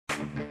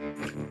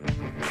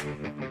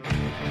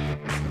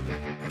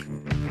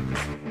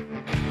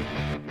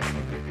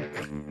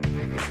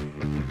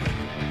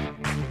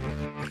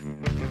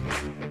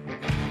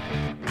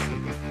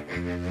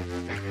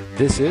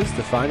This is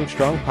the Finding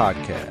Strong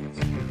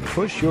podcast.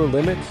 Push your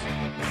limits,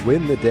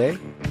 win the day,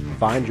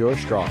 find your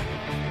strong.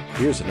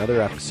 Here's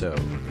another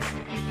episode.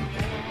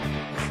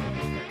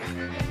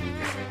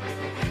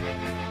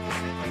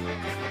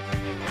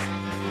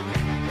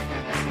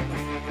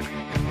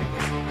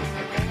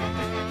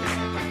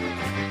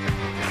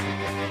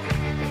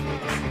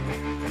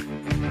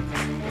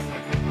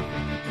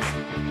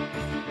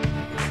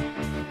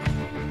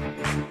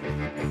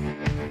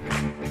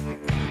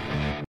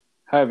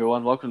 Hi,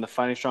 everyone. Welcome to the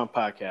Finding Strong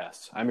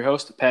podcast. I'm your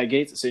host, Pat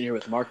Gates, sitting here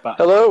with Mark Bott.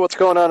 Hello, what's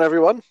going on,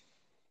 everyone?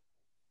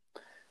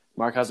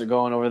 Mark, how's it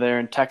going over there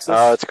in Texas?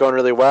 It's going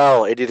really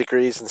well. 80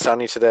 degrees and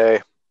sunny today.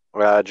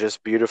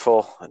 Just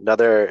beautiful.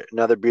 Another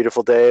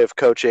beautiful day of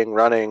coaching,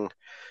 running,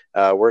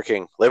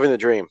 working, living the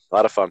dream. A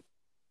lot of fun.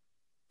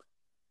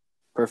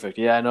 Perfect.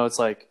 Yeah, I know it's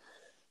like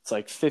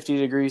 50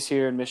 degrees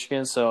here in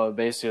Michigan, so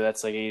basically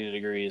that's like 80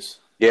 degrees.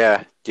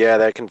 Yeah,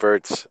 that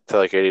converts to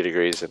like 80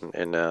 degrees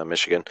in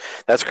Michigan.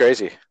 That's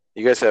crazy.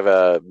 You guys have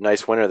a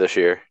nice winter this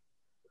year.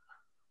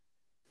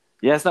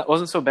 Yeah,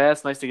 wasn't so bad.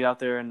 It's nice to get out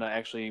there and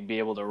actually be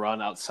able to run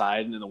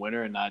outside in the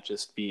winter and not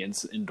just be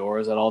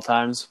indoors at all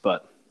times.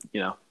 But,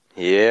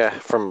 Yeah,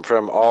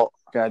 from all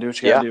 – gotta do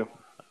what you gotta do.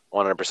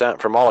 100%.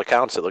 From all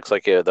accounts, it looks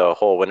like the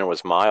whole winter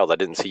was mild. I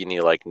didn't see any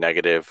like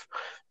negative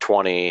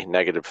 20,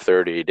 negative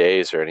 30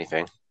 days or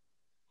anything.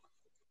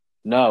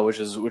 No,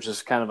 which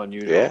is kind of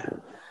unusual. Yeah.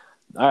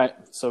 All right,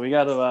 so we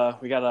got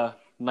a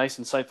nice,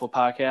 insightful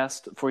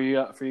podcast for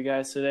you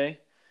guys today.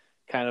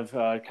 Kind of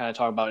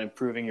talk about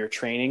improving your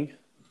training.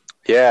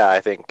 Yeah, I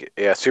think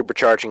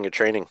supercharging your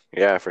training.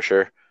 Yeah, for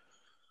sure.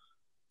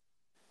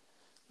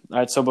 All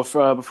right, so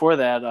before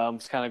that,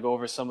 let's kind of go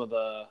over some of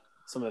the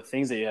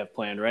things that you have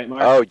planned, right,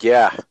 Mark? Oh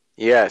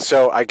yeah.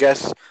 So I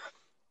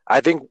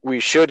think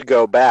we should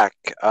go back.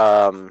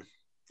 10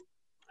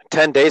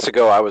 days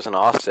ago, I was in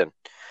Austin,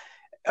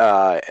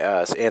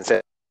 and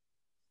said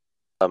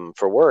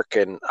for work,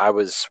 and I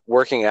was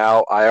working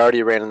out. I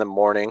already ran in the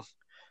morning,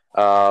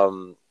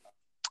 and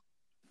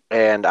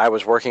I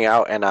was working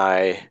out, and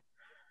I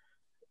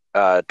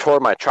tore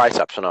my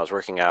triceps when I was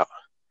working out.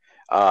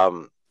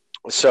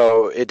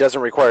 So it doesn't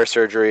require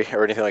surgery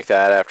or anything like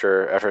that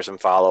after some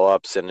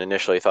follow-ups, and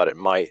initially thought it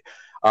might.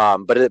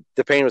 But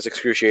the pain was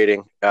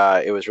excruciating.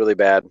 It was really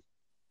bad.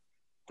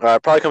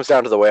 It probably comes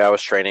down to the way I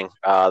was training.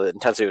 The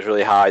intensity was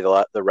really high.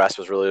 The rest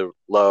was really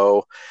low.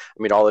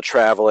 I mean, all the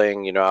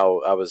traveling,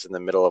 I was in the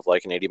middle of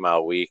like an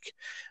 80-mile week,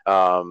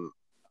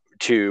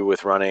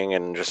 with running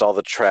and just all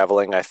the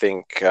traveling. I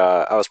think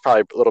I was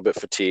probably a little bit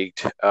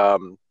fatigued.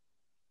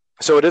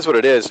 So it is what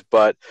it is,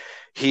 but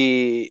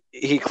he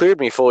cleared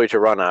me fully to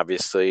run,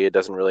 obviously. It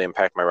doesn't really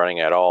impact my running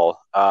at all.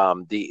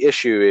 The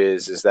issue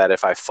is that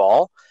if I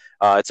fall,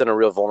 it's in a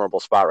real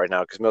vulnerable spot right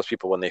now, because most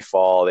people, when they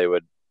fall, they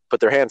would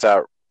put their hands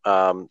out,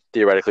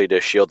 theoretically,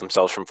 to shield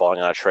themselves from falling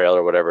on a trail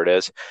or whatever it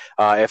is.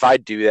 If I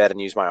do that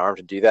and use my arm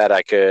to do that,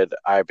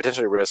 I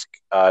potentially risk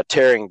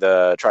tearing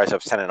the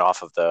triceps tendon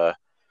off of the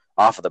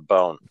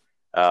bone.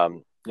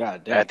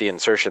 At the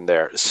insertion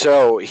there.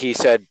 So he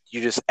said,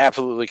 you just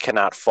absolutely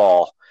cannot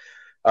fall.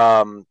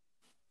 So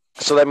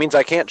that means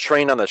I can't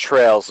train on the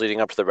trails leading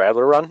up to the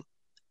Rattler Run.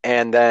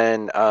 And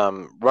then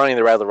running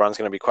the Rattler Run is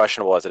going to be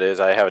questionable as it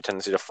is. I have a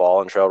tendency to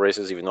fall in trail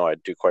races. Even though I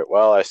do quite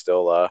well, I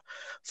still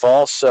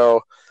fall.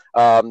 So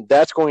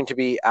that's going to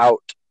be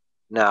out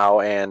now.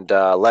 And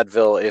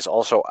Leadville is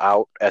also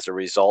out as a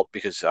result,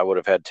 because I would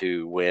have had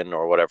to win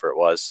or whatever it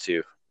was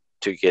to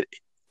get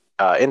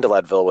into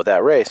Leadville with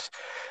that race.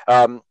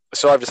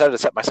 So I've decided to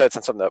set my sights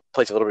on something that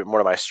plays a little bit more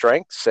to my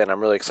strengths, and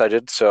I'm really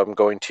excited. So I'm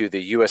going to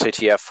the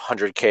USATF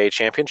 100K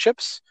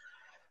Championships,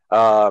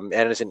 and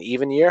it's an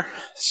even year.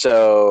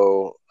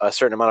 So a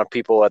certain amount of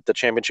people at the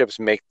championships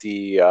make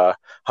the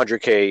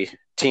 100K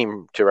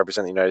team to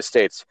represent the United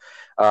States.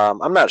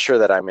 I'm not sure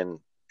that I'm in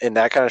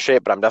that kind of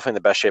shape, but I'm definitely in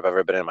the best shape I've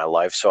ever been in my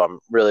life. So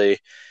I'm really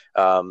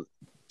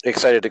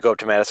excited to go up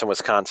to Madison,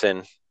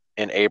 Wisconsin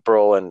in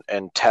April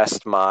and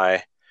test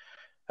my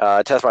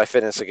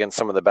fitness against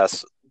some of the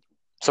best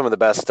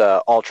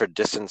ultra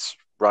distance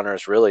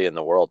runners really in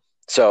the world.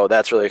 So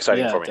that's really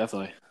exciting for me. Yeah,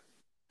 definitely.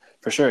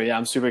 For sure. Yeah,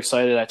 I'm super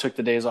excited. I took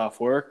the days off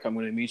work. I'm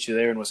going to meet you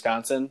there in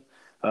Wisconsin.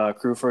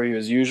 Crew for you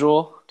as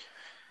usual.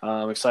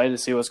 I'm excited to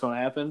see what's going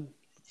to happen.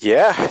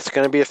 Yeah, it's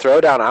going to be a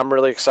throwdown. I'm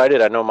really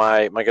excited. I know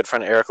my good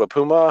friend Eric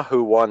LaPuma,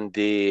 who won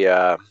the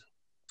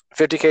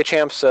 50K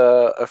champs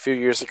a few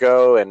years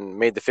ago and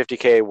made the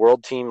 50K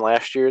world team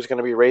last year, is going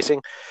to be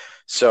racing.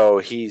 So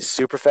he's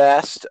super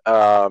fast.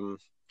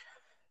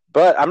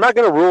 But I'm not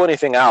going to rule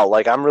anything out.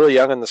 Like, I'm really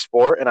young in the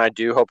sport, and I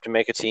do hope to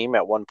make a team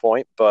at one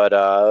point.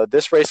 But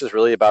this race is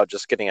really about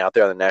just getting out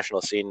there on the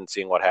national scene and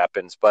seeing what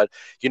happens. But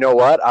you know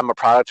what? I'm a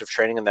product of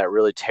training in that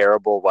really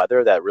terrible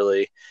weather that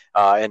really,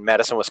 in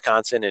Madison,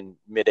 Wisconsin in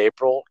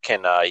mid-April,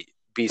 can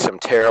be some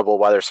terrible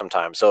weather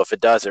sometimes. So if it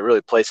does, it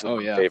really plays in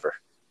my favor.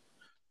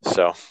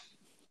 So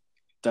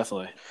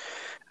Definitely,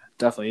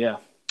 yeah.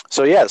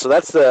 So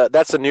that's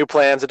the new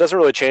plans. It doesn't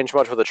really change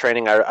much with the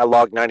training. I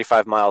logged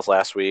 95 miles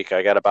last week.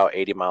 I got about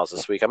 80 miles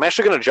this week. I'm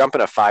actually going to jump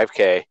in a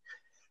 5K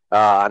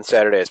on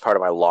Saturday as part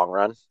of my long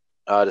run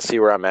to see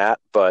where I'm at.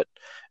 But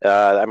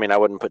I mean, I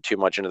wouldn't put too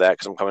much into that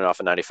because I'm coming off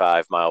a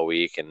 95-mile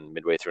week and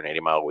midway through an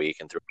 80-mile week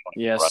and through a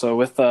 20 Yeah. run. So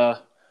with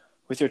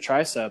your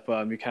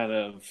tricep, you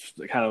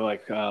kind of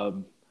like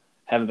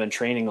haven't been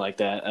training like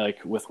that,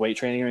 like with weight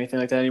training or anything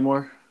like that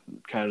anymore.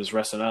 Kind of just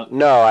resting up.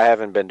 No, I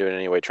haven't been doing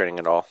any weight training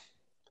at all.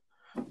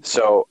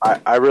 So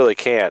I really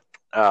can't.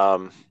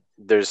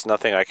 There's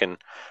nothing I can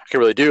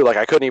really do. Like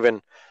I couldn't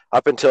even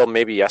up until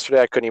maybe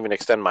yesterday. I couldn't even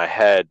extend my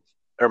head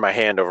or my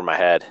hand over my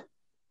head.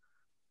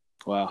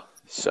 Wow.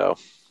 So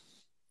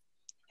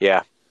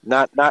yeah,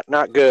 not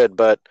good.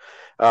 But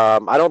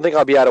I don't think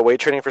I'll be out of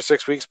weight training for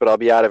 6 weeks. But I'll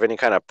be out of any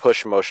kind of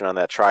push motion on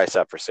that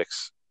tricep for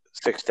six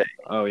to 8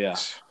 Oh yeah.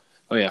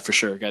 Oh yeah, for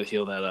sure. Got to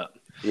heal that up.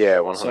 Yeah,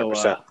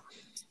 100%.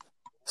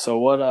 So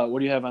what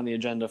do you have on the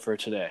agenda for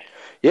today?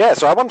 Yeah,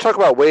 so I want to talk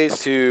about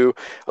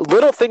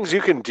little things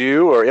you can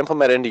do or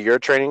implement into your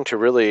training to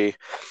really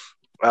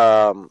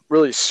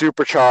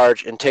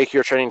supercharge and take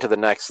your training to the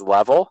next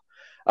level.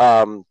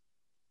 One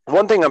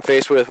thing I'm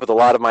faced with a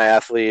lot of my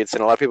athletes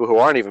and a lot of people who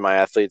aren't even my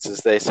athletes is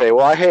they say,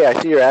 well, hey, I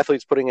see your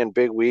athletes putting in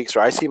big weeks, or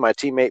I see my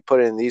teammate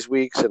put in these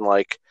weeks, and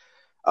why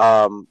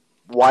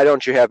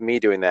don't you have me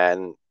doing that?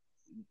 And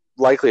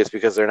likely it's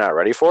because they're not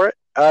ready for it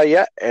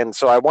yet. And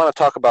so I want to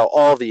talk about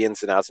all the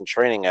ins and outs in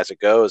training as it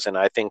goes. And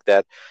I think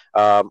that,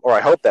 or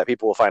I hope that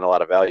people will find a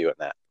lot of value in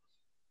that.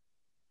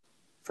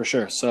 For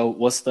sure. So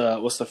what's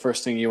the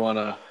first thing you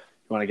wanna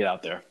get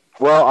out there?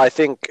 Well, I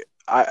think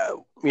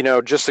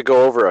just to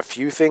go over a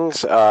few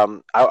things,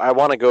 I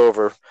want to go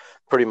over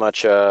pretty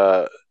much,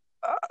 I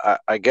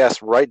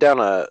guess, write down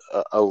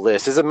a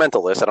list. It's a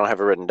mental list. I don't have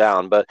it written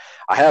down, but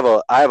I have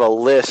a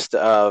list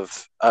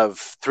of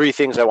 3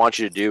 things I want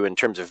you to do in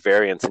terms of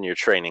variance in your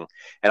training,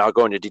 and I'll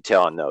go into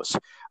detail on those.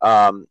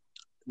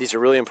 These are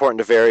really important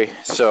to vary,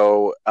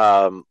 so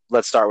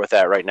let's start with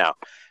that right now.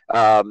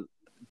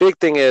 Big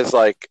thing is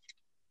I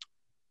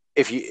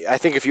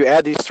think if you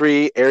add these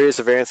 3 areas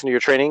of variance into your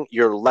training,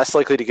 you're less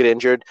likely to get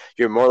injured,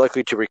 you're more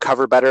likely to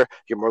recover better,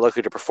 you're more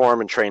likely to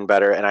perform and train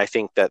better, and I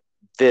think that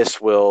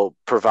this will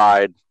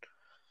provide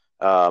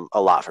a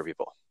lot for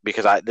people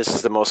because this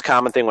is the most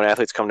common thing when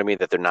athletes come to me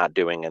that they're not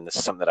doing, and this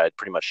is something that I'd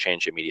pretty much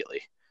change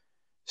immediately.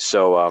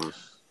 So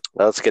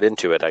let's get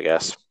into it, I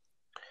guess.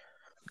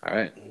 All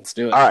right, let's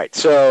do it. All right,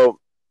 so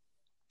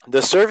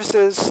the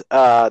surfaces,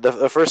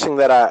 the first thing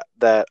that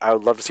I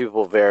would love to see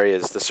people vary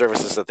is the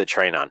surfaces that they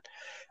train on.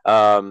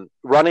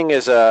 Running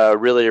is a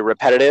really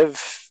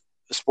repetitive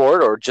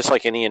sport, or just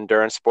like any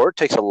endurance sport,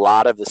 takes a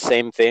lot of the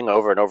same thing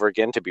over and over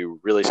again to be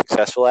really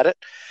successful at it.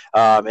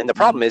 And the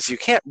problem is you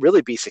can't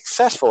really be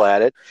successful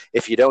at it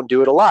if you don't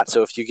do it a lot.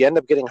 So if you end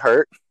up getting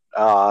hurt,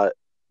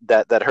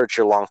 that hurts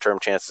your long-term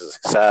chances of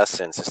success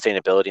and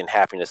sustainability and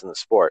happiness in the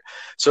sport.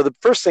 So the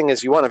first thing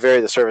is you want to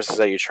vary the surfaces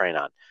that you train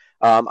on.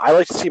 I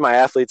like to see my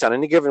athletes on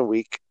any given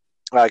week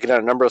get on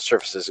a number of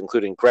surfaces,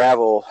 including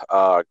gravel,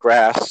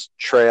 grass,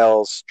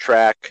 trails,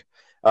 track,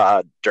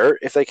 dirt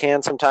if they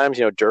can sometimes.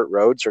 Dirt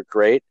roads are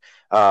great,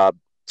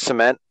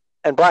 cement,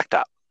 and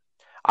blacktop.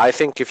 I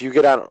think if you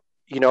get on,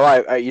 you don't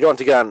have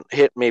to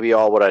hit maybe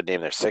all what I'd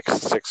name there, six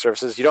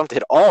surfaces. You don't have to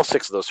hit all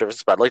 6 of those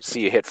surfaces, but I'd like to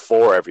see you hit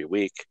 4 every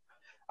week,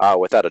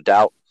 without a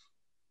doubt.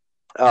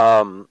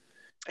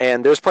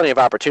 And there's plenty of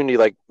opportunity.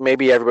 Like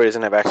maybe everybody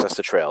doesn't have access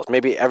to trails.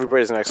 Maybe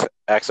everybody doesn't have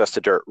access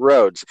to dirt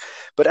roads,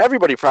 but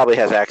everybody probably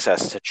has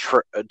access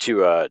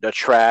to a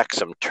track,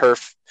 some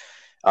turf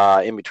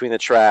in between the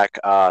track,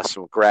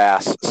 some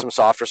grass, some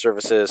softer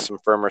surfaces, some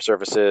firmer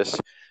surfaces.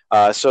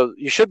 So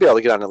you should be able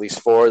to get on at least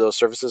 4 of those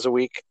surfaces a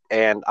week.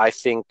 And I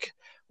think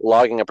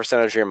logging a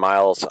percentage of your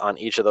miles on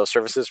each of those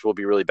surfaces will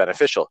be really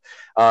beneficial.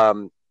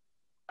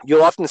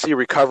 You'll often see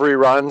recovery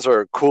runs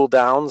or cool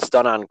downs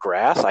done on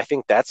grass. I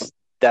think that's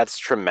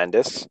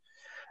tremendous.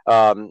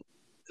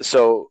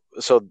 So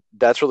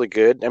that's really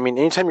good. I mean,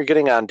 anytime you're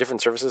getting on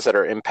different surfaces that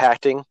are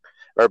impacting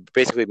or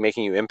basically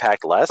making you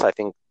impact less, I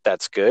think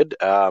that's good.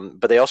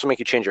 But they also make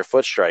you change your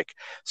foot strike.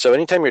 So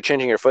anytime you're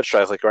changing your foot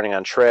strike, like running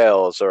on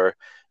trails or,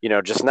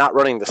 just not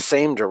running the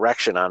same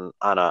direction on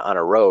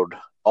a road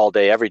all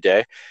day, every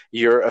day,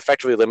 you're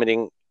effectively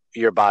limiting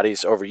your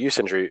body's overuse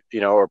injury,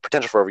 or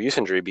potential for overuse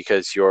injury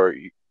because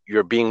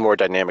you're being more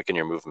dynamic in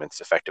your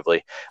movements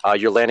effectively.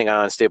 You're landing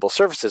on unstable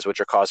surfaces, which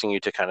are causing you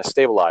to kind of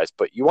stabilize.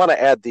 But you want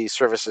to add these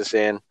surfaces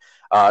in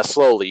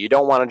slowly. You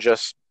don't want to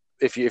just,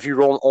 if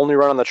you only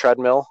run on the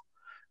treadmill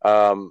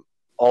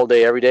all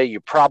day, every day, you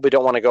probably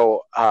don't want to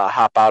go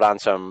hop out on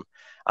some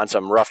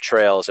rough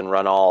trails and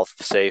run all,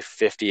 say,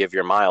 50 of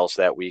your miles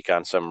that week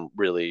on some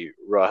really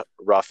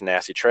rough,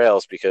 nasty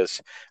trails,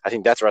 because I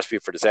think that's a recipe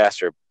for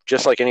disaster.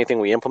 Just like anything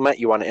we implement,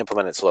 you want to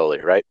implement it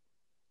slowly, right?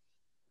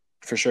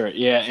 For sure,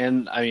 yeah,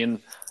 and I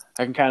mean,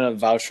 I can kind of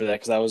vouch for that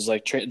because I was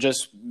like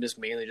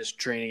mainly just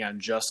training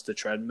on just the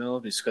treadmill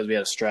because we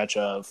had a stretch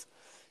of,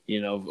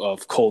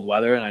 of cold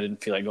weather and I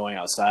didn't feel like going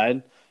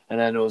outside. And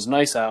then it was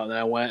nice out, and then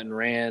I went and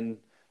ran.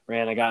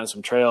 I got on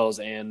some trails,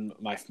 and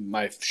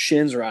my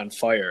shins were on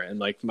fire, and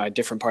like my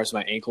different parts of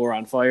my ankle were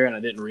on fire, and I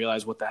didn't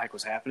realize what the heck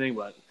was happening.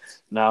 But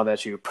now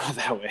that you put it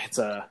that way,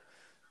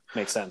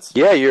 Makes sense.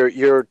 Yeah,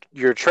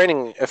 you're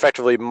training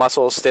effectively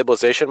muscles,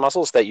 stabilization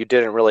muscles that you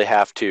didn't really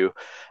have to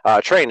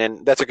train,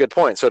 and that's a good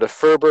point. So to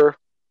further,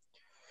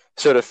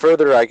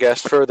 I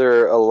guess,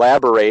 further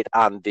elaborate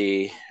on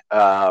the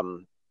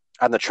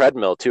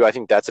treadmill too, I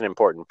think that's an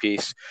important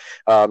piece.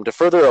 To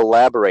further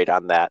elaborate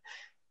on that,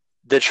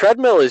 the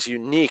treadmill is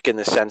unique in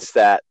the sense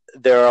that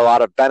there are a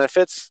lot of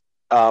benefits,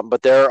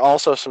 but there are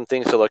also some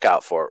things to look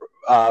out for.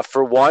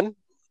 For one,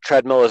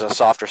 treadmill is a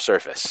softer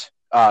surface,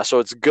 so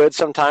it's good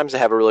sometimes to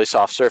have a really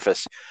soft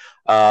surface.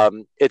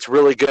 It's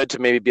really good to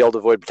maybe be able to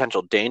avoid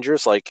potential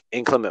dangers like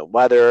inclement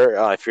weather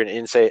if you're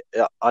in an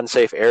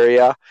unsafe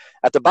area.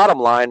 At the bottom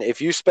line, if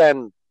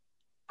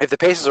the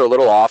paces are a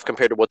little off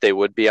compared to what they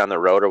would be on the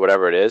road or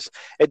whatever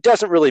it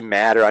doesn't really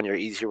matter on your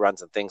easy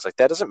runs and things like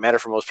that. It doesn't matter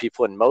for most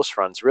people in most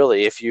runs,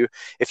 really. If you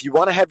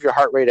want to have your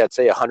heart rate at,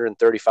 say,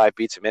 135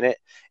 beats a minute,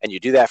 and you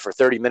do that for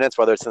 30 minutes,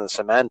 whether it's in the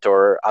cement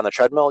or on the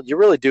treadmill, you're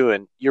really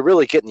getting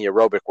the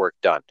aerobic work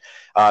done.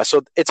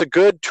 So it's a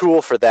good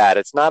tool for that.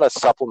 It's not a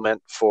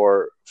supplement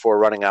for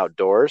running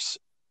outdoors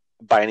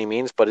by any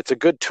means, but it's a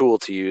good tool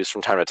to use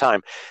from time to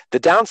time. The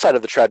downside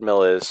of the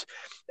treadmill is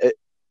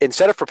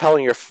instead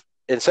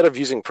of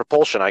using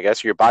propulsion, I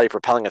guess, your body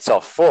propelling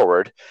itself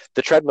forward,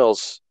 the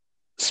treadmill's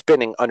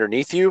spinning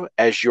underneath you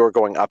as you're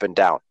going up and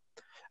down.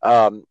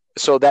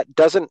 So that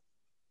doesn't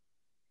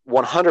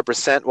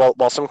 100%,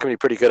 while some can be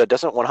pretty good, it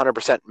doesn't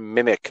 100%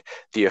 mimic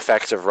the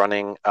effects of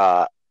running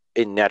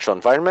in natural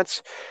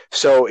environments.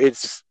 So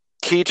it's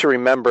key to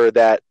remember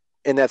that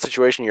in that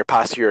situation, your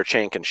posterior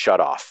chain can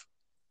shut off.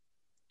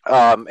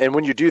 And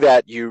when you do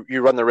that, you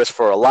run the risk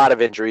for a lot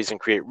of injuries and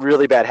create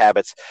really bad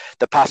habits.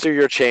 The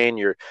posterior chain,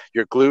 your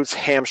glutes,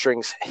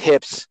 hamstrings,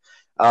 hips,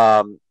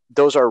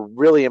 those are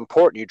really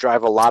important. You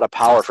drive a lot of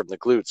power from the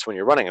glutes when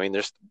you're running. I mean,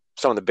 there's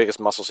some of the biggest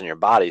muscles in your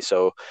body.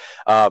 So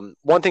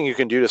one thing you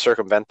can do to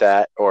circumvent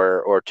that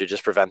or to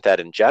just prevent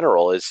that in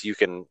general is you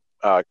can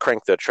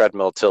crank the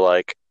treadmill to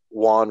like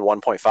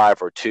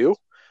 1.5, or 2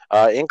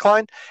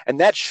 incline, and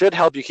that should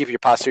help you keep your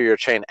posterior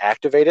chain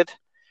activated.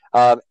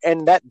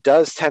 And that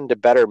does tend to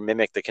better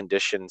mimic the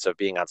conditions of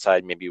being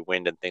outside, maybe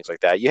wind and things like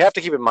that. You have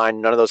to keep in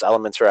mind none of those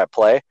elements are at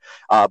play,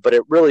 but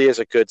it really is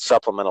a good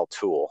supplemental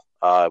tool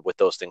with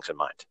those things in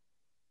mind.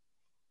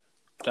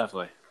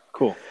 Definitely.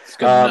 Cool. It's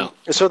good to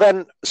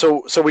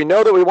know. So we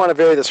know that we want to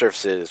vary the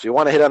surfaces. We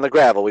want to hit on the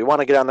gravel. We want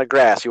to get on the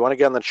grass. We want to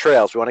get on the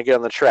trails. We want to get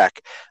on the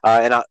track.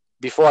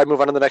 Before I move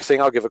on to the next thing,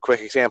 I'll give a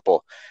quick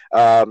example.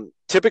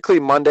 Typically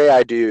Monday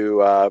I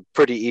do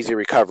pretty easy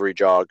recovery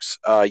jogs,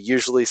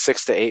 usually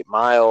 6 to 8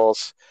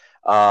 miles.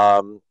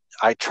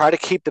 I try to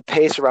keep the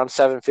pace around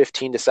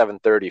 7:15 to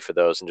 7:30 for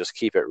those and just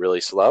keep it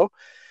really slow.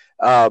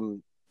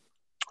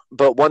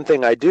 But one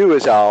thing I do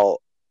is I'll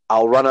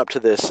run up to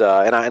this,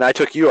 and I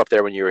took you up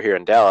there when you were here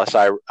in Dallas.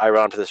 I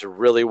run up to this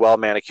really well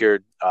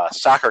manicured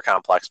soccer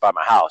complex by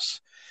my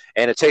house,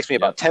 and it takes me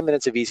about 10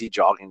 minutes of easy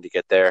jogging to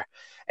get there.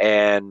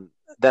 And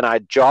then I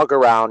jog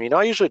around.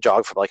 I usually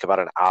jog for like about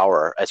an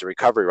hour as a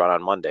recovery run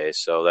on Mondays.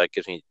 So that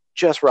gives me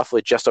just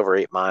over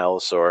 8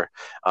 miles or,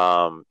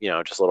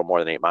 just a little more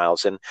than 8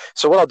 miles. And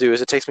so what I'll do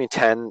is it takes me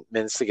 10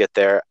 minutes to get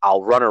there.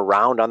 I'll run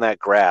around on that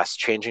grass,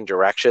 changing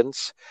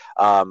directions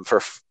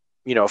for,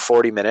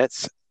 40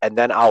 minutes. And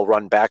then I'll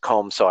run back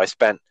home. So I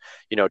spent,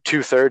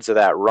 2/3 of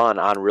that run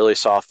on really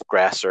soft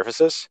grass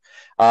surfaces.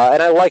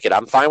 And I like it.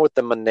 I'm fine with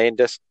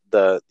the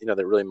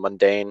the really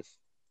mundane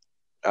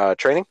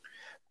training,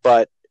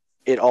 but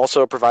it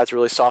also provides a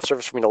really soft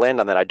surface for me to land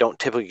on that I don't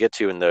typically get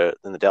to in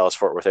the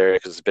Dallas-Fort Worth area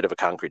because it's a bit of a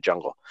concrete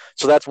jungle.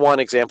 So that's one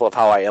example of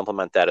how I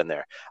implement that in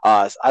there.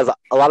 A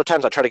lot of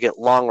times I try to get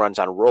long runs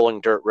on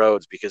rolling dirt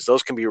roads because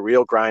those can be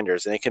real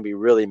grinders and it can be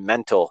really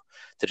mental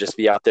to just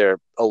be out there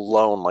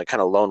alone, like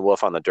kind of lone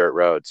wolf on the dirt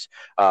roads.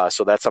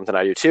 So that's something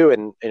I do too.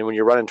 And when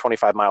you're running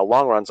 25-mile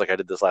long runs like I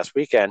did this last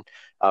weekend,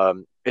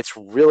 it's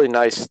really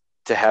nice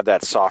to have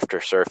that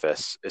softer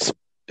surface,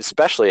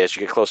 especially as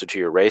you get closer to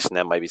your race, and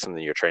that might be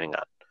something you're training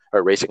on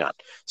or racing on.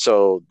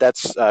 So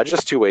that's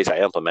just two ways I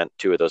implement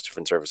two of those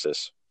different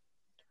surfaces.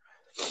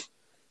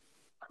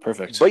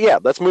 Perfect. But yeah,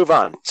 let's move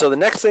on. So the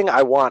next thing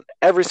I want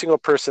every single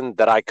person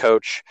that I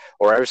coach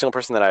or every single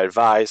person that I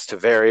advise to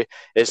vary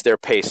is their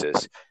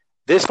paces.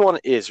 This one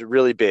is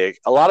really big.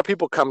 A lot of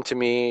people come to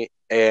me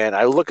and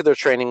I look at their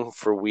training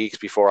for weeks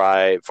before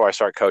I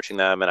start coaching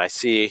them, and I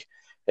see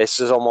this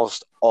is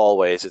almost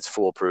always it's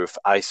foolproof.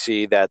 I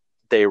see that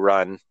they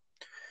run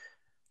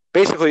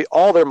basically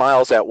all their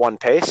miles at one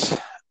pace.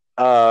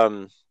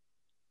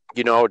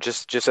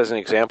 Just as an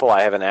example,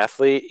 I have an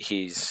athlete.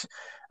 He's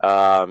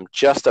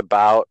just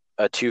about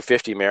a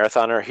 250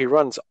 marathoner. He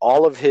runs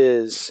all of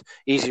his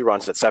easy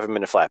runs at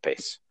 7-minute flat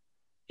pace.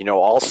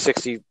 All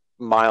 60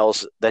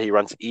 miles that he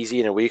runs easy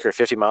in a week or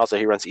 50 miles that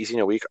he runs easy in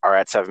a week are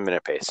at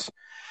 7-minute pace.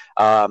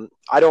 I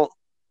don't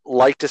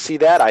like to see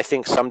that. I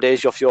think some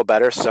days you'll feel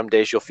better. Some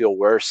days you'll feel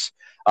worse.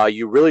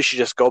 You really should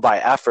just go by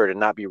effort and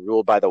not be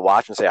ruled by the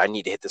watch and say, I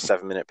need to hit the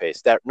 7-minute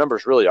pace. That number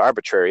is really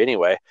arbitrary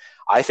anyway.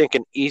 I think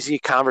an easy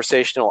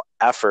conversational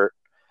effort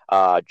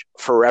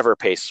forever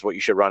pace is what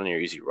you should run in your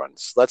easy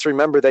runs. Let's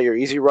remember that your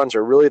easy runs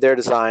are really there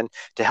designed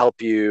to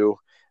help you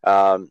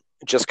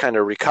just kind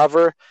of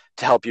recover,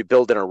 to help you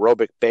build an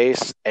aerobic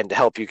base, and to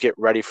help you get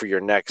ready for your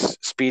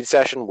next speed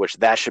session, which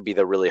that should be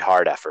the really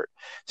hard effort.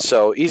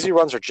 So easy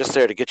runs are just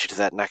there to get you to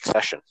that next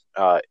session.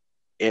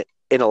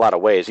 In a lot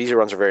of ways, easy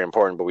runs are very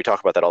important, but we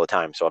talk about that all the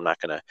time, so I'm not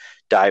going to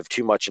dive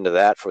too much into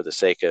that for the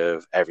sake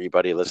of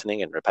everybody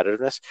listening and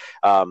repetitiveness.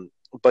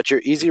 But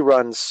your easy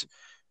runs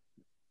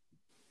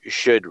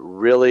should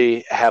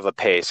really have a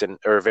pace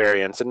or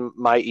variance, and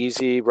my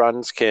easy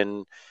runs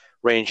can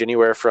range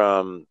anywhere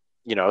from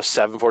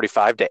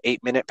 7:45 to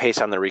 8-minute pace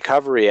on the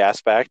recovery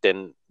aspect,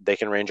 and they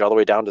can range all the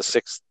way down to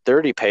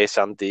 6:30 pace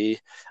on the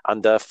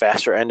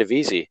faster end of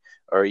easy,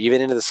 or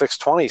even into the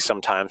 6:20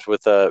 sometimes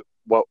with a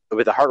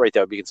heart rate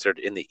that would be considered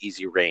in the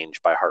easy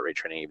range by heart rate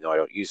training, even though I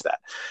don't use that.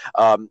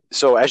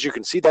 So as you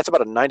can see, that's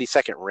about a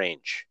 90-second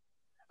range.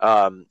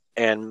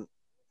 And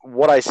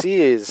what I see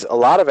is a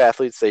lot of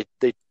athletes,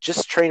 they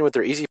just train with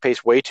their easy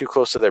pace way too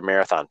close to their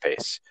marathon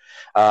pace.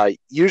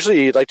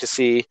 Usually you'd like to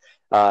see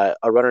a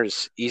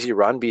runner's easy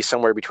run be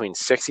somewhere between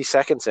 60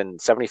 seconds and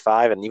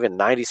 75 and even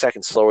 90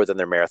 seconds slower than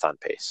their marathon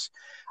pace.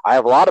 I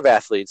have a lot of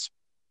athletes,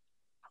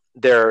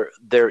 their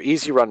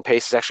easy run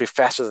pace is actually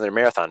faster than their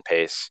marathon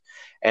pace.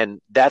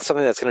 And that's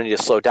something that's going to need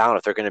to slow down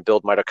if they're going to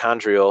build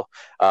mitochondrial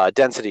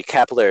density,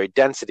 capillary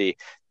density,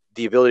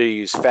 the ability to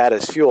use fat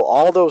as fuel,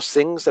 all those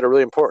things that are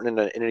really important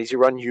in an easy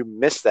run. You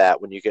miss that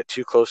when you get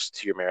too close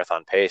to your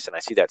marathon pace. And I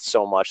see that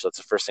so much. That's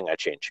the first thing I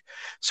change.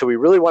 So we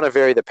really want to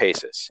vary the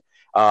paces.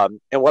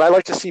 And what I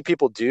like to see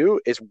people do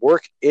is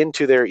work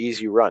into their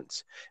easy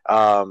runs.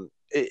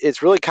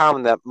 It's really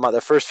common that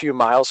the first few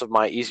miles of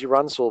my easy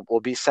runs will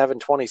be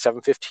 7:20,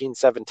 7:15,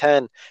 7:10.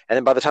 And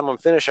then by the time I'm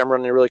finished, I'm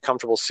running a really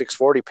comfortable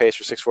 6:40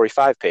 pace or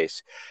 6:45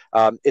 pace.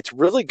 It's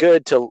really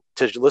good to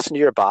listen to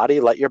your body,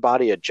 let your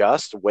body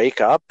adjust,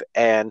 wake up,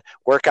 and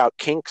work out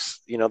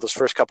kinks, those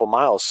first couple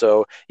miles.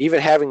 So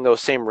even having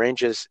those same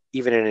ranges,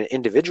 even in an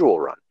individual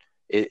run,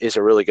 is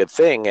a really good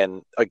thing.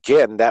 And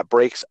again, that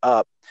breaks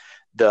up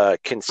the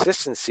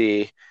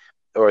consistency,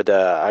 or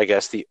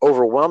the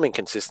overwhelming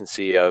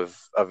consistency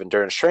of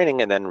endurance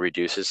training, and then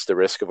reduces the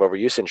risk of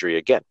overuse injury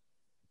again.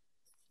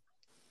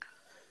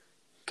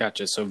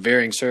 Gotcha. So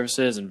varying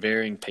surfaces and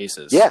varying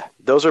paces. Yeah,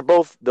 those are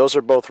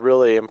both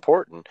really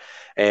important,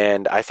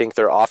 and I think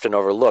they're often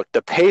overlooked.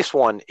 The pace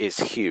one is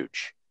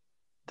huge.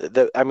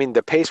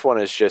 The pace one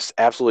is just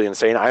absolutely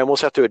insane. I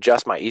almost have to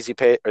adjust my easy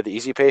pace or the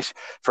easy pace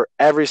for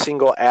every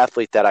single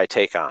athlete that I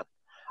take on.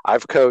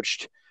 I've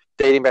coached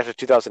dating back to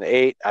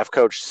 2008. I've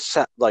coached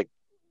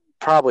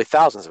probably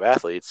thousands of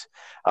athletes,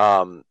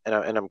 and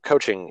I'm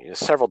coaching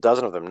several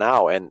dozen of them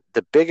now. And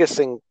the biggest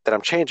thing that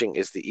I'm changing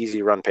is the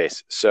easy run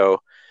pace.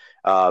 So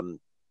I'm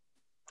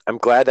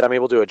glad that I'm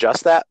able to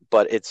adjust that,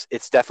 but it's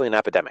definitely an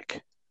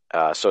epidemic.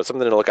 So it's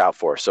something to look out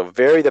for. So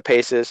vary the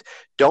paces.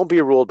 Don't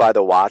be ruled by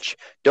the watch.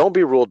 Don't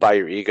be ruled by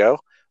your ego.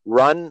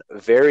 Run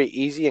very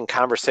easy and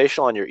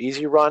conversational on your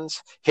easy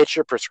runs. Hit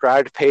your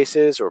prescribed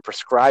paces or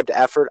prescribed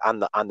effort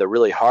on the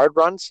really hard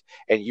runs,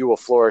 and you will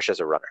flourish as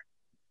a runner.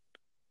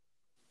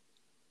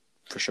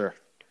 For sure.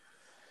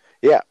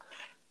 Yeah.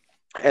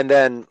 And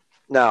then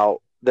now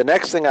the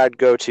next thing I'd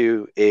go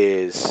to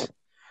is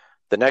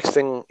the next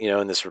thing,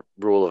 in this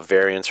rule of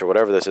variance or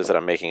whatever this is that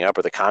I'm making up,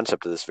 or the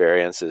concept of this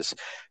variance, is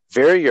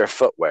vary your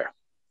footwear.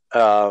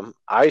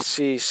 I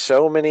see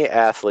so many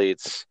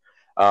athletes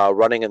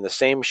running in the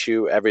same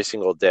shoe every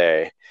single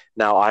day.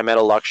 Now I'm at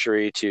a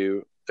luxury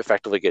to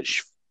effectively get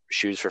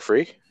shoes for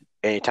free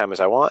anytime as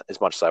I want, as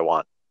much as I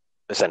want,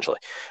 essentially.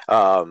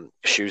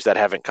 Shoes that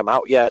haven't come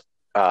out yet.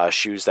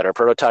 Shoes that are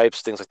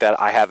prototypes, things like that.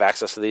 I have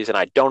access to these, and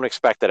I don't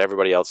expect that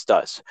everybody else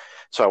does.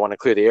 So I want to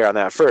clear the air on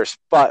that first.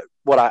 But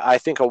what I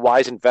think a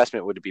wise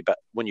investment would be,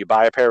 when you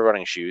buy a pair of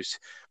running shoes,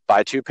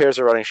 buy 2 pairs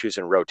of running shoes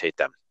and rotate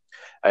them.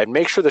 And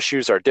make sure the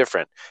shoes are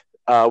different.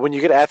 When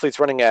you get athletes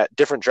running at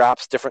different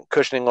drops, different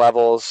cushioning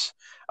levels,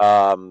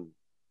 I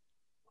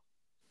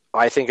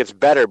think it's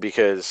better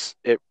because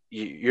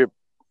you're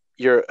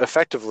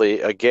effectively,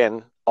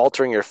 again,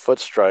 altering your foot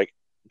strike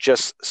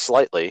just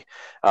slightly,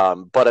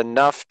 but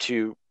enough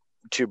to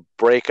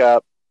break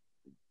up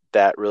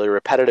that really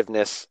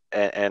repetitiveness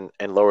and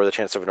lower the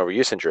chance of an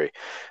overuse injury.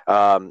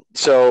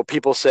 So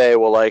people say,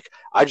 well,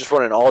 I just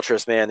run an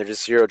ultras, man, they're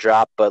just zero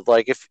drop. But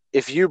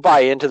if you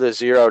buy into the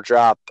zero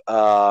drop,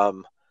 I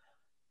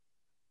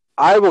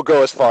will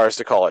go as far as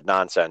to call it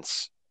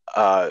nonsense.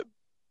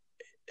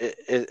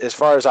 As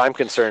far as I'm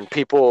concerned,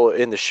 people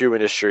in the shoe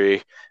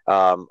industry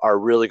are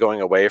really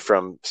going away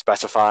from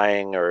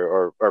specifying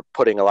or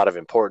putting a lot of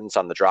importance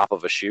on the drop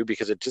of a shoe,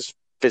 because it just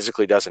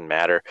physically doesn't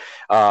matter.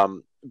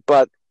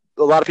 But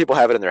a lot of people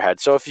have it in their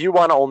head. So if you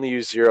want to only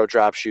use 0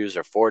 drop shoes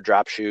or 4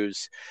 drop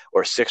shoes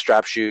or 6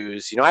 drop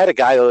shoes, I had a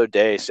guy the other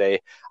day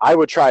say, I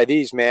would try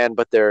these, man,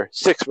 but they're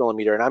 6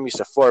 millimeter and I'm used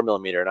to 4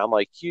 millimeter. And I'm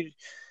like, do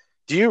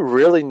you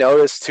really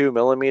notice 2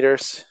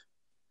 millimeters?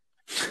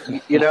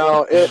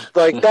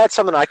 That's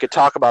something I could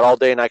talk about all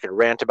day and I could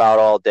rant about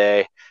all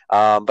day.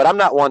 But I'm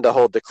not one to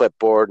hold the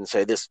clipboard and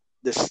say this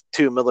this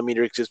 2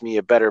 millimeters gives me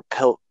a better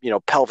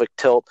pelvic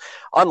tilt.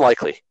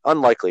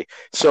 Unlikely.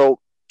 So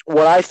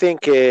what I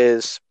think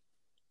is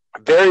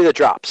vary the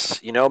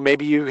drops.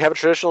 Maybe you have a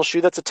traditional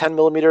shoe that's a 10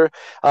 millimeter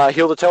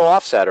heel to toe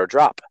offset or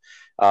drop.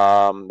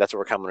 That's what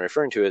we're commonly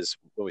referring to is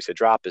when we say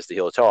drop is the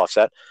heel to toe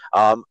offset.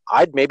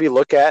 I'd maybe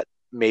look at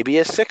maybe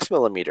a 6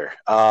 millimeter.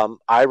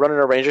 I run in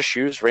a range of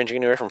shoes ranging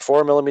anywhere from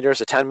 4 millimeters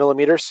to 10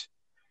 millimeters.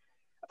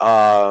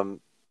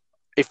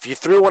 If you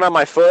threw one on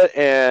my foot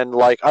and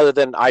other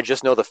than I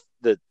just know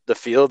the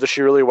feel of the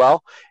shoe really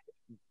well,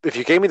 if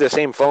you gave me the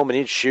same foam in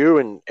each shoe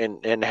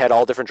and had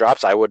all different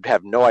drops, I would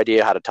have no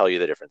idea how to tell you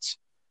the difference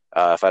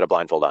if I had a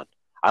blindfold on.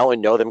 I only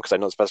know them because I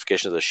know the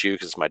specifications of the shoe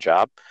because it's my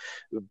job,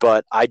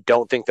 but I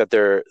don't think that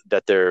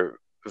they're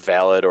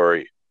valid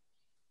or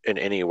in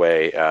any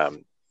way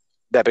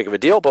that big of a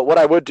deal. But what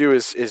I would do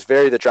is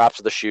vary the drops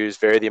of the shoes,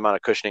 vary the amount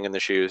of cushioning in the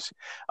shoes.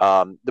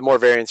 The more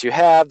variance you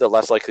have, the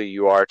less likely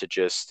you are to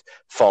just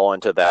fall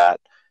into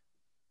that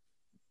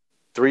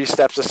 3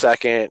 steps a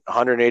second,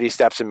 180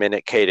 steps a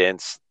minute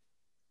cadence,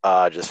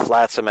 just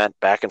flat cement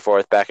back and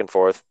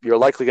forth. You're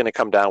likely going to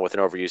come down with an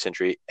overuse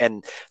injury,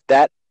 and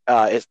that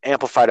is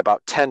amplified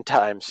about 10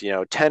 times,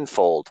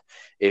 tenfold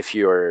if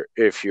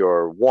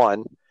you're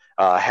one,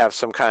 have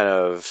some kind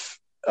of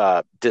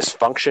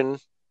dysfunction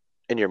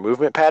in your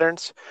movement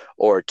patterns,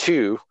 or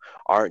 2,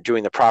 aren't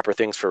doing the proper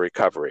things for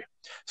recovery.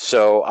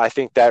 So I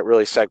think that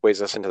really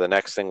segues us into the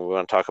next thing we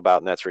want to talk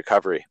about, and that's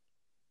recovery.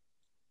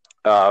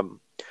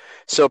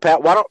 So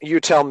Pat, why don't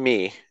you tell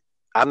me,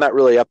 I'm not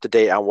really up to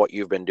date on what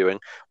you've been doing.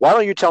 Why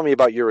don't you tell me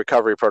about your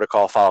recovery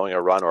protocol following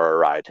a run or a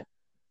ride?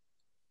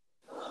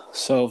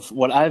 So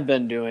what I've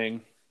been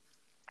doing,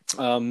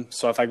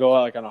 so if I go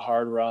out on a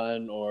hard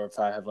run or if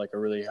I have a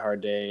really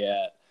hard day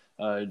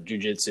at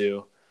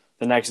jiu-jitsu,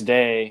 the next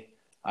day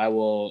I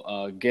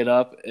will get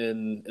up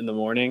in the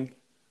morning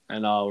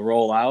and I'll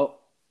roll out,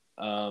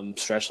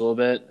 stretch a little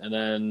bit, and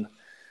then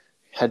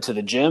head to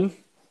the gym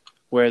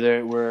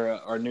where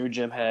our new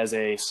gym has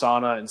a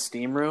sauna and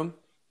steam room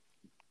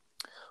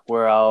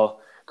where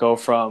I'll go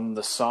from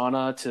the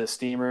sauna to the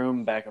steam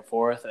room back and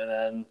forth, and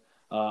then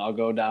I'll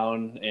go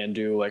down and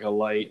do a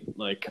light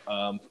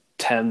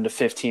 10 to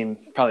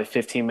 15, probably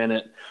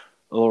 15-minute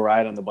little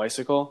ride on the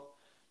bicycle,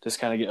 just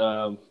kind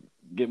of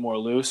get more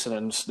loose,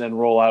 and then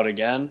roll out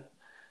again,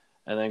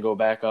 and then go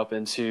back up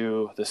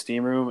into the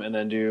steam room and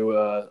then do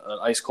an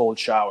ice cold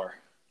shower.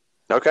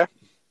 Okay.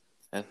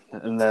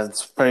 And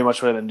that's pretty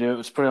much what I've been doing.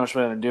 It's pretty much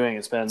what I've been doing.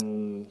 It's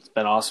been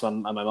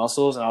awesome on my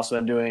muscles, and also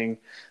been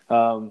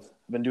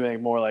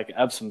doing more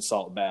Epsom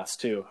salt baths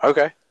too.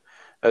 Okay.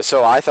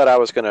 So I thought I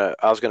was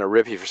gonna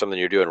rip you for something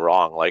you're doing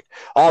wrong.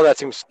 All that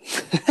seems,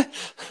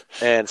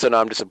 and so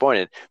now I'm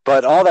disappointed.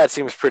 But all that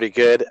seems pretty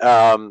good.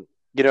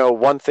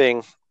 One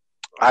thing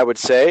I would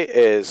say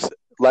is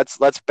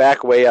let's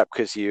back way up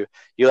because you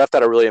left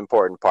out a really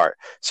important part.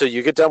 So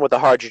you get done with the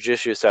hard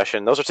jiu-jitsu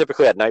session. Those are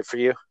typically at night for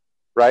you,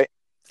 right?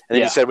 And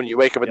then you said when you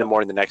wake up in the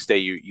morning the next day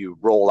you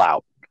roll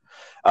out.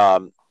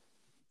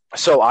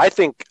 So I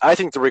think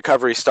the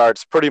recovery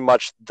starts pretty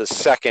much the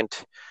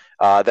second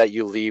that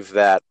you leave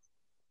that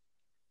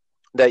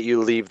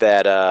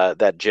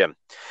gym.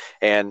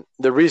 And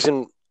the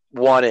reason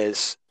one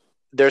is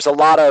there's a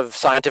lot of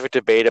scientific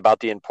debate about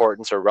the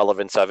importance or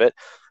relevance of it.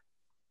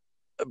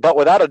 But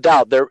without a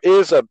doubt, there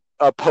is a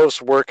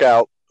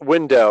post-workout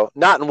window,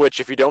 not in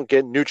which if you don't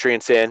get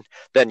nutrients in,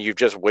 then you've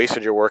just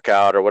wasted your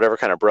workout or whatever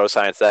kind of bro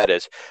science that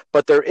is.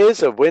 But there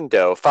is a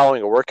window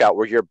following a workout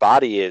where your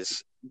body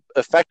is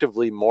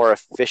effectively more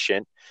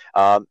efficient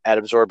at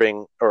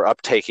absorbing or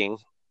uptaking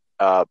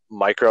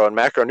micro and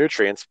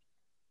macronutrients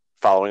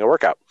following a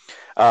workout.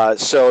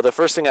 So the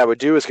first thing I would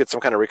do is get some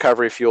kind of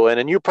recovery fuel in,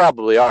 and you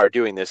probably are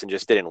doing this and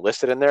just didn't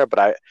list it in there,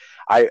 but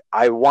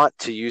I want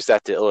to use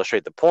that to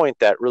illustrate the point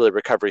that really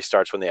recovery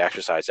starts when the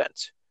exercise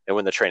ends and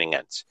when the training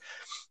ends.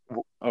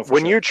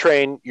 When you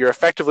train, you're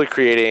effectively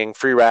creating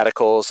free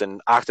radicals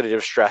and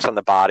oxidative stress on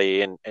the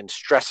body and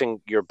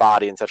stressing your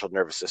body and central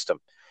nervous system.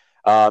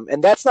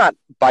 And that's not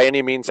by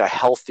any means a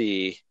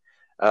healthy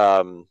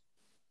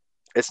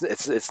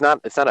it's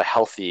not a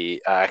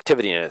healthy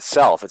activity in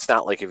itself. It's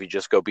not like if you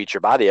just go beat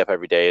your body up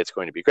every day, it's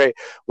going to be great.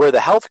 Where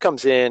the health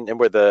comes in and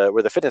where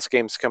the fitness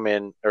gains come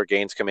in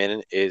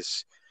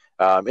is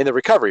in the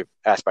recovery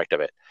aspect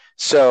of it.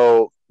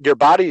 So your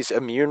body's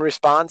immune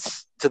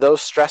response to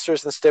those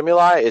stressors and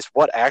stimuli is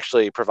what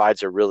actually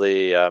provides a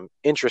really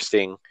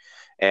interesting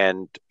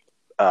and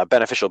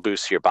beneficial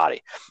boost to your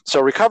body. So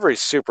recovery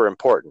is super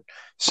important.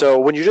 So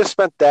when you just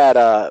spent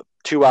that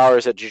 2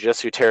 hours at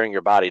jiu-jitsu tearing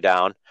your body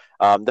down,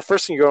 the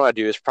first thing you're going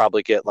to do is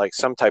probably get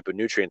some type of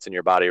nutrients in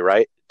your body,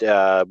 right?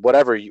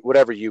 Whatever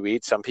you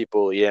eat. Some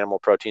people eat animal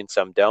protein,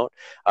 some don't.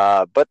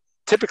 But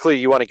typically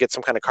you want to get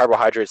some kind of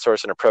carbohydrate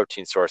source and a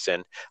protein source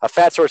in. A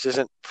fat source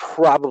isn't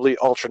probably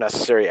ultra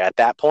necessary at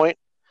that point,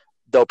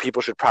 though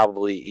people should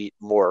probably eat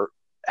more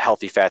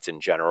healthy fats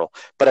in general.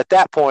 But at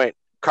that point,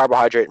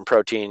 carbohydrate and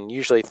protein,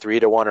 usually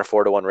 3-to-1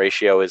 or 4-to-1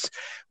 ratio is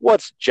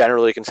what's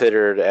generally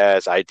considered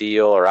as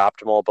ideal or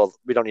optimal, but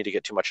we don't need to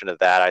get too much into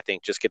that. I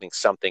think just getting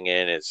something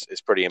in is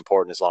pretty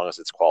important as long as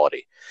it's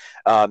quality.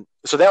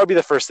 So that would be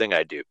the first thing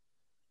I do.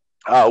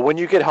 When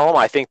you get home,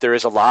 I think there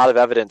is a lot of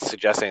evidence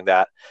suggesting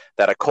that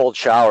a cold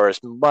shower is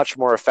much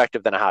more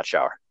effective than a hot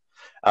shower,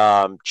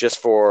 just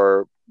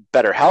for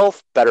better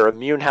health, better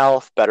immune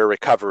health, better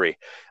recovery.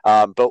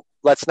 But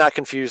let's not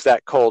confuse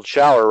that cold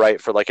shower,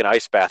 right, for like an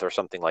ice bath or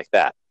something like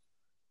that.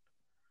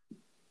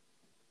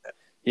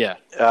 Yeah.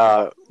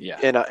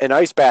 An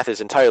ice bath is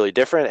entirely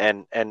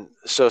different, and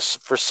so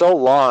for so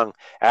long,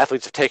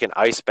 athletes have taken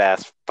ice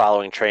baths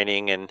following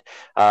training, and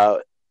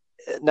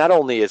not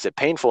only is it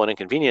painful and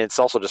inconvenient, it's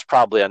also just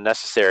probably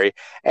unnecessary,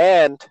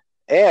 and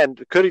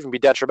could even be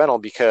detrimental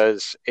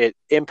because it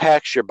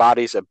impacts your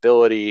body's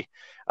ability,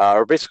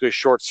 or basically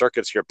short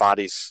circuits your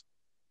body's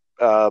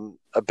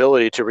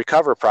ability to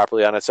recover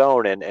properly on its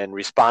own and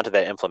respond to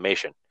that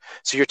inflammation.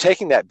 So you're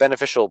taking that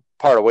beneficial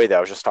part away that I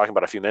was just talking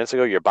about a few minutes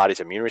ago, your body's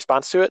immune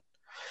response to it.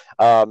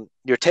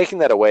 You're taking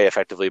that away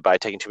effectively by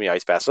taking too many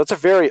ice baths. So it's a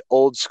very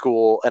old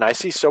school, and I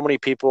see so many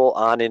people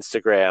on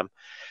Instagram,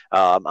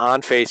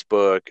 on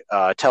Facebook,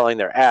 telling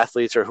their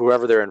athletes or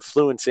whoever they're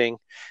influencing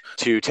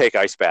to take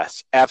ice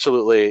baths.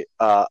 Absolutely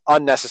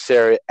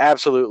unnecessary,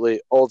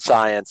 absolutely old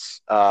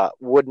science.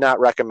 Would not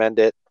recommend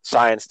it.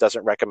 Science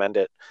doesn't recommend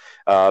it.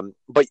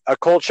 But a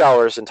cold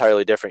shower is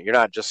entirely different. You're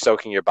not just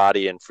soaking your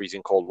body in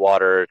freezing cold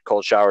water.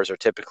 Cold showers are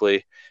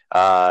typically,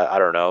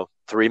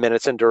 3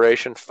 minutes in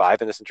duration,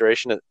 5 minutes in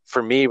duration.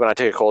 For me, when I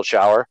take a cold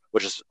shower,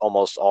 which is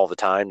almost all the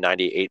time,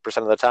 98%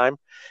 of the time,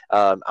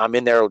 I'm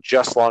in there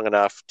just long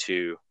enough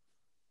to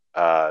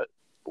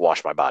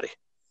wash my body.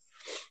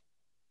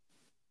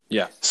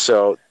 Yeah.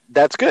 So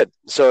that's good.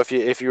 So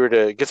if you were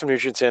to get some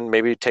nutrients in,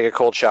 maybe take a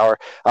cold shower.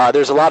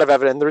 There's a lot of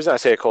evidence. The reason I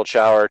say a cold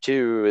shower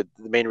too,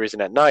 the main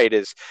reason at night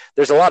is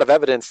there's a lot of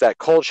evidence that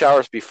cold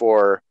showers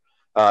before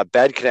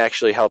bed can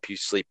actually help you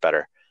sleep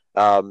better.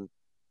 Like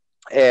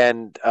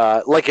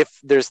if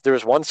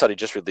there's one study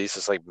just released,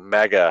 this like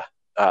mega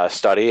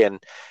study,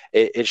 and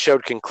it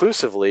showed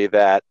conclusively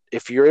that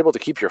if you're able to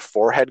keep your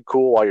forehead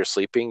cool while you're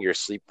sleeping, your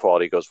sleep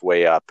quality goes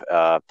way up.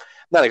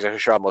 Not exactly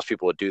sure how most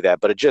people would do that,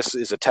 but it just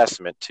is a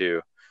testament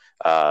to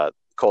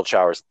cold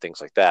showers and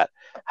things like that,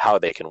 how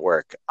they can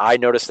work. I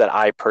noticed that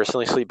I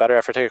personally sleep better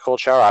after I take a cold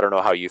shower. I don't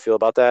know how you feel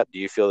about that. Do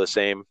you feel the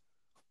same?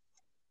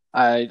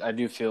 I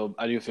do feel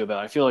better.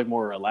 I feel like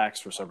more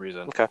relaxed for some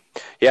reason. Okay.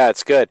 Yeah,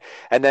 it's good.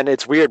 And then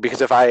it's weird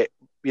because if I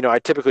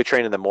typically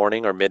train in the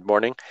morning or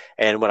mid-morning,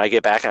 and when I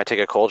get back and I take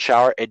a cold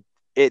shower,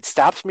 it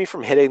stops me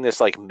from hitting this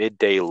like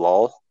midday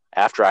lull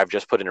after I've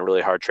just put in a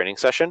really hard training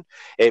session.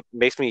 It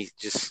makes me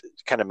just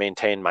kind of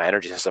maintain my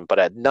energy system, but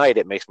at night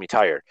it makes me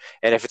tired.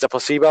 And if it's a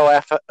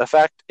placebo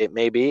effect, it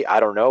may be,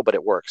 I don't know, but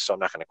it works, so I'm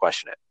not going to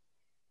question it.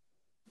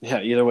 Yeah,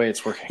 either way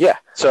it's working. Yeah,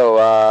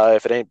 so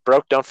if it ain't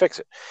broke, don't fix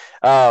it.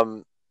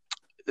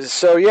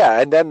 So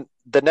yeah, and then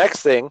the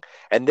next thing,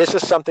 and this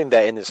is something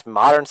that in this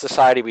modern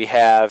society we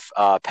have,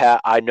 Pat,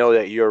 I know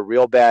that you're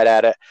real bad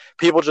at it.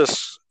 People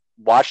just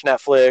watch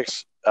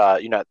Netflix.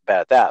 You're not bad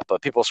at that,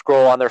 but people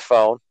scroll on their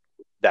phone.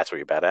 That's what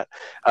you're bad at.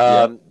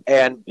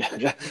 And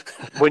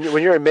when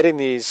you're emitting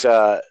these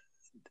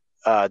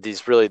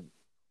really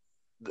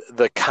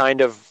the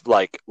kind of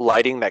like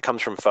lighting that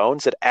comes from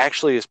phones, it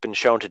actually has been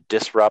shown to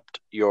disrupt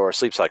your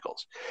sleep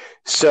cycles.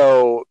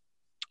 So,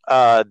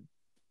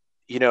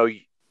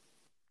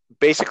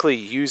 basically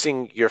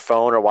using your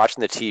phone or watching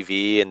the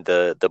TV and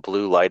the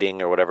blue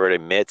lighting or whatever it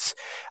emits.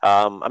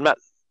 I'm at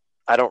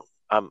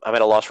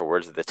a loss for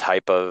words of the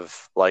type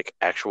of like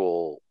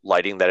actual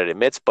lighting that it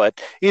emits,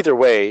 but either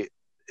way,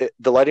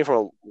 the lighting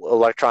from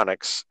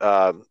electronics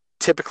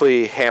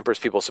typically hampers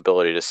people's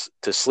ability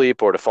to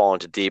sleep or to fall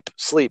into deep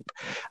sleep.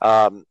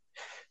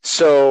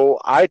 So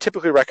I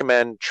typically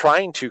recommend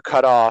trying to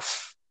cut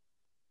off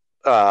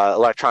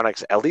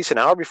electronics at least an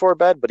hour before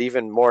bed, but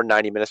even more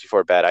 90 minutes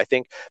before bed. I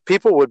think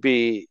people would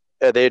be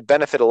they'd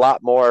benefit a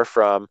lot more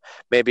from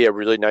maybe a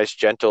really nice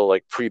gentle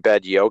like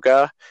pre-bed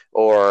yoga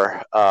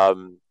or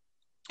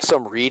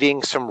some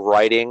reading, some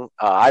writing.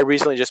 I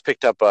recently just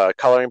picked up a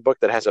coloring book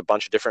that has a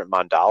bunch of different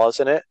mandalas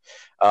in it.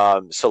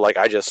 So like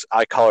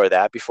I color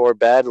that before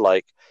bed.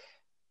 Like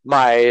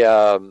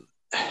my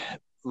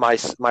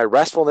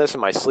restfulness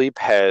and my sleep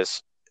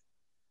has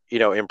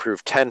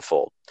improved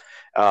tenfold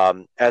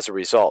as a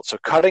result. So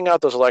cutting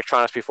out those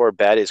electronics before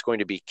bed is going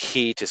to be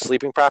key to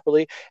sleeping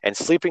properly, and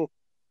sleeping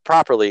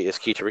properly is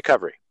key to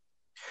recovery.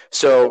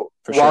 So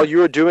while you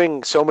were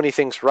doing so many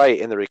things right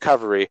in the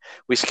recovery,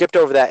 we skipped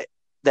over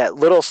that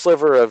little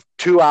sliver of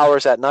 2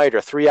 hours at night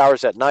or 3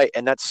 hours at night,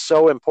 and that's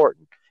so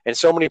important. And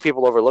so many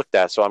people overlook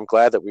that. So I'm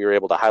glad that we were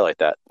able to highlight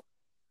that.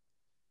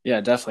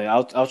 Yeah, definitely.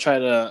 I'll try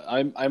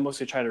to. I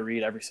mostly try to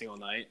read every single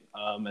night.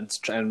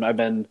 And I've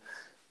been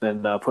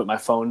putting my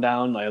phone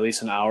down like at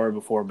least an hour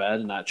before bed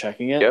and not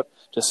checking it. Yep.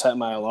 Just setting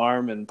my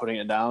alarm and putting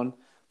it down.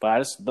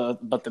 But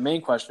but the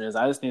main question is,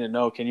 I just need to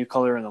know: can you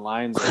color in the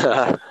lines?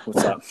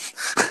 What's up?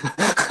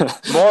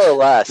 More or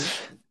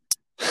less.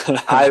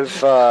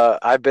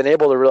 I've been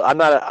able to really. I'm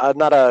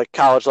not a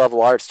college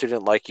level art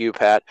student like you,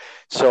 Pat.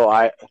 So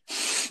I,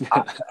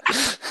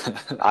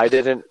 I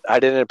didn't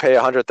pay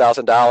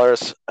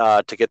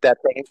 $100,000 to get that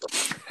thing.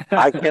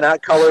 I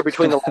cannot color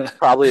between the lines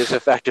probably as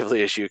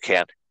effectively as you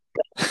can,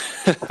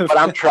 but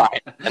I'm trying.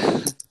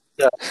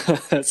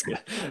 That's good.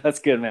 That's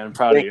good, man. I'm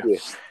proud of Thank you. you.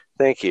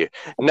 Thank you.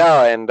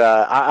 No, and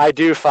I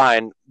do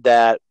find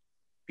that,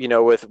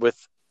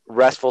 with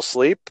restful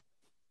sleep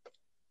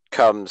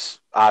comes,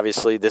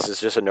 obviously, this is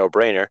just a no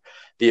brainer,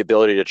 the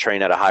ability to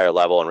train at a higher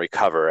level and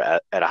recover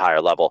at a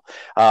higher level.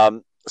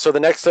 So the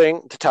next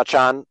thing to touch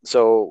on,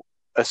 so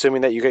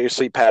assuming that you get your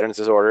sleep patterns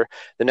in order,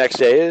 the next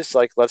day is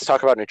like, let's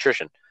talk about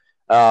nutrition.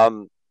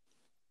 Um,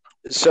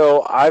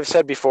 so I've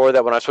said before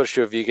that when I switched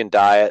to a vegan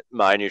diet,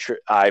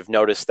 I've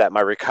noticed that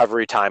my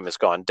recovery time has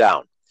gone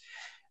down.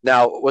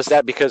 Now, was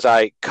that because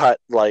I cut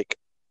like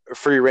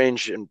free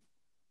range and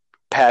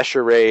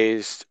pasture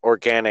raised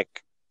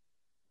organic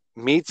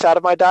meats out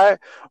of my diet,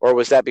 or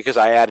was that because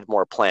I added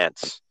more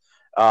plants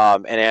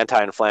and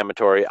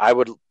anti-inflammatory? I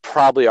would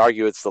probably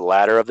argue it's the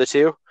latter of the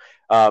two.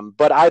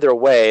 But either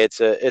way,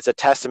 it's a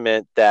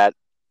testament that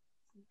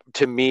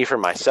to me for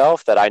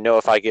myself that I know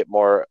if I get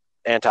more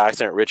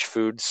antioxidant rich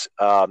foods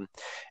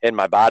in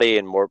my body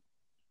and more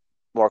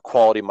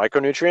quality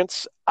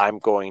micronutrients, I'm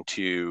going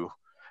to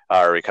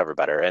recover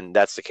better. And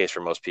that's the case for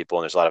most people.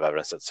 And there's a lot of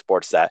evidence that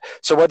supports that.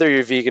 So whether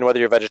you're vegan, whether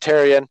you're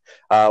vegetarian,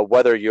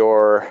 whether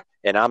you're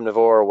an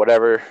omnivore,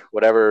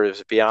 whatever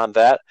is beyond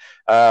that,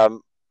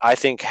 I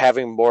think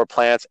having more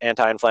plants,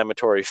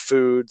 anti-inflammatory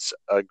foods,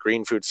 a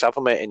green food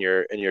supplement in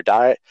your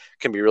diet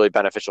can be really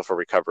beneficial for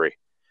recovery.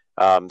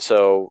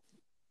 So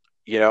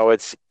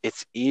it's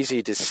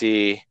easy to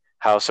see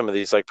how some of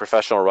these like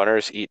professional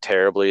runners eat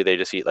terribly. They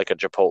just eat like a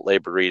Chipotle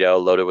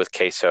burrito loaded with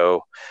queso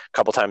a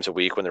couple times a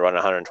week when they're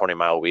running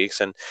 120-mile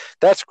weeks, and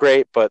that's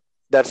great, but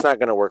that's not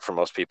going to work for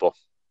most people.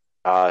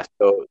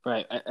 So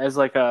Right. As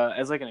like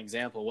an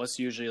example, what's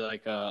usually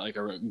like a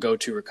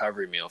go-to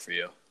recovery meal for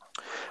you?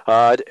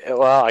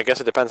 well, I guess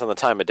it depends on the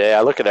time of day.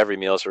 I look at every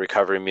meal as a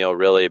recovery meal,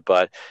 really,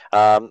 but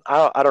I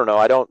don't know.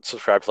 I don't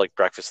subscribe to like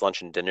breakfast,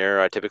 lunch, and dinner.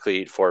 I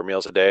typically eat 4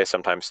 meals a day,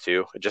 sometimes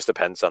two. It just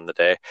depends on the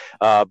day.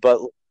 But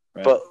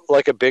Right. but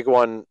like a big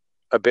one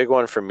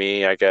for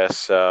me, I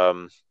guess.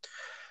 I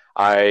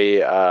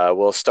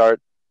will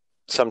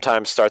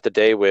sometimes start the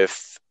day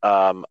with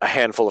a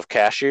handful of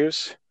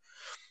cashews,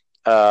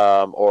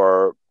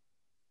 or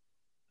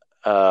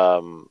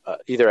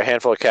either a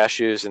handful of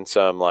cashews and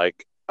some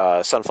like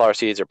sunflower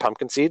seeds or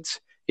pumpkin seeds.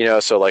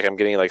 So like I'm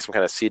getting like some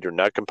kind of seed or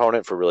nut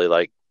component for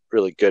really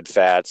good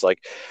fats.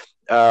 Like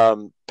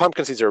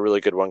pumpkin seeds are a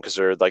really good one because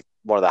they're like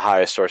one of the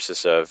highest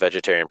sources of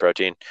vegetarian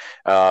protein.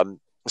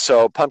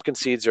 So pumpkin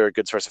seeds are a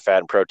good source of fat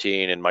and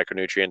protein and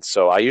micronutrients.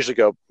 So I usually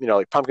go,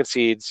 like pumpkin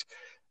seeds,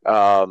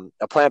 a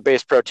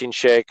plant-based protein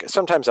shake.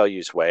 Sometimes I'll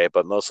use whey,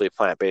 but mostly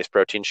plant-based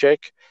protein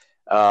shake.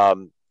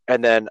 And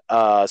then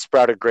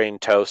sprouted grain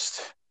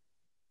toast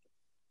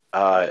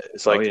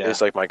is Oh like yeah.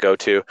 is like my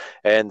go-to,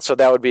 and so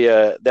that would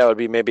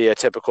be maybe a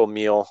typical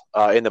meal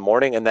in the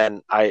morning, and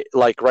then I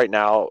like right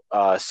now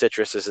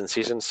citrus is in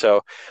season,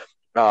 so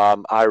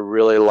I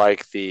really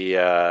like the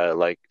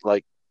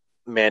like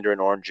mandarin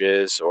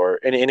oranges or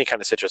any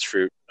kind of citrus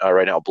fruit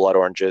right now. Blood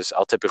oranges,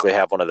 I'll typically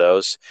have one of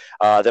those.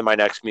 Then my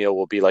next meal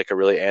will be like a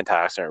really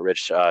antioxidant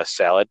rich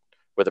salad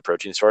with a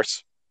protein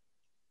source.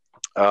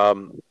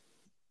 Um,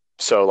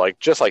 so like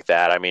just like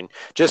that. I mean,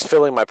 just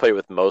filling my plate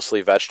with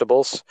mostly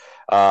vegetables.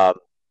 Um,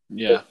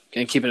 Yeah.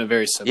 And keeping it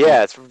very yeah, simple.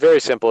 it's very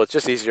simple. It's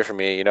just easier for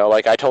me.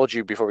 Like I told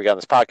you before we got on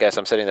this podcast,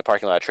 I'm sitting in the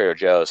parking lot at Trader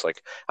Joe's.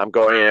 Like I'm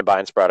going in and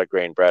buying sprouted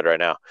grain bread right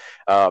now.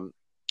 Um,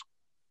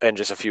 and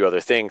just a few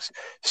other things.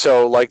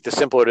 So, like, the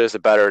simpler it is, the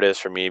better it is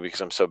for me because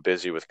I'm so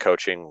busy with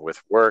coaching,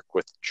 with work,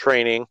 with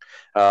training.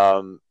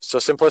 So,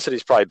 simplicity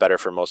is probably better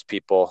for most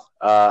people.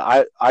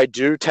 I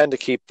do tend to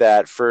keep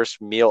that first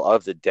meal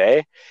of the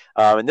day,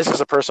 and this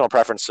is a personal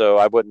preference, so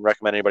I wouldn't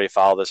recommend anybody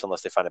follow this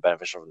unless they find it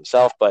beneficial for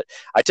themselves. But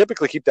I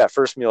typically keep that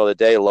first meal of the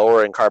day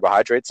lower in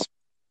carbohydrates.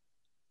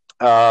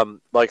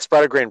 Like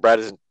sprouted grain bread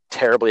isn't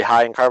terribly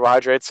high in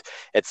carbohydrates.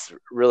 It's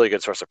really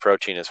good source of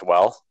protein as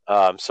well.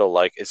 So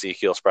like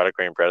Ezekiel sprouted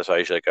grain bread is what I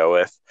usually go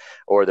with,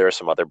 or there are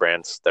some other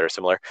brands that are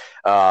similar.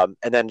 And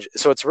then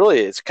so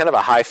it's kind of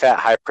a high fat,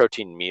 high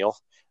protein meal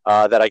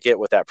that I get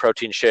with that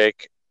protein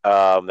shake.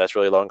 That's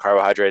really low in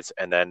carbohydrates,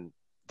 and then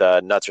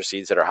the nuts or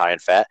seeds that are high in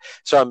fat.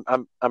 So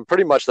I'm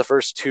pretty much the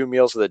first 2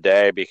 meals of the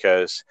day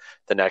because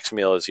the next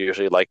meal is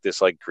usually like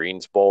this like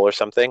greens bowl or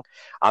something.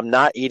 I'm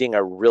not eating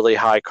a really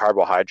high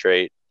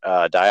carbohydrate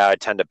diet. I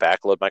tend to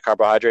backload my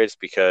carbohydrates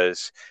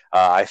because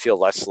I feel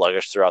less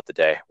sluggish throughout the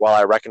day. While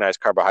I recognize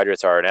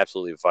carbohydrates are an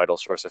absolutely vital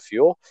source of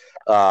fuel,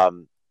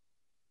 um,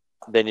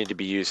 they need to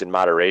be used in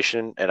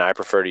moderation, and I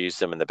prefer to use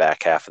them in the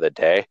back half of the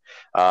day.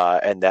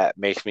 And that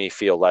makes me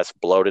feel less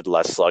bloated,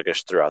 less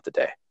sluggish throughout the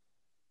day,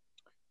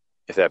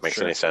 if that makes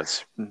any Sure.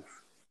 sense.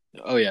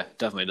 Oh yeah,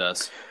 definitely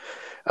does.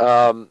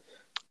 Um,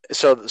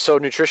 So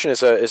nutrition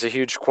is a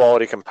huge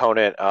quality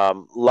component.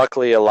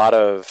 Luckily, a lot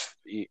of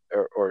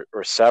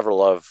or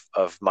several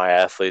of my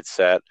athletes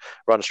that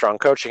run strong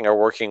coaching are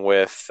working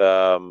with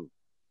one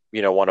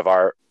of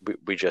our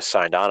we just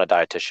signed on a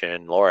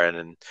dietitian, Lauren,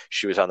 and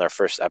she was on their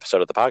first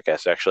episode of the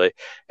podcast actually,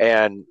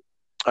 and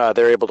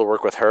they're able to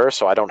work with her,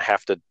 so I don't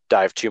have to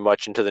dive too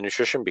much into the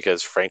nutrition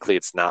because frankly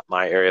it's not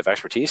my area of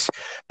expertise,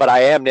 but I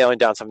am nailing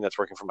down something that's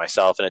working for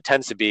myself, and it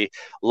tends to be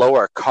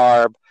lower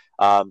carb,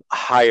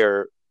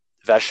 higher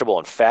vegetable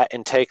and fat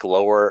intake,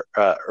 lower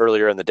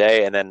earlier in the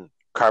day, and then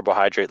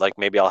carbohydrate, like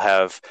maybe I'll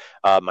have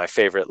my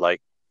favorite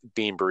like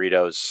bean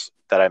burritos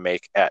that I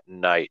make at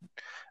night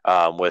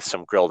with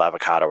some grilled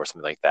avocado or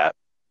something like that.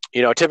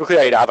 Typically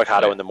I eat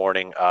avocado in the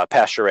morning,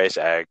 pasture-raised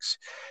eggs.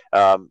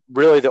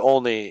 Really the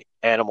only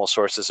animal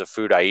sources of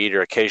food I eat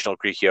are occasional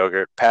Greek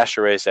yogurt,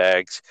 pasture-raised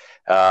eggs,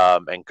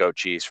 and goat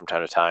cheese from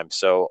time to time.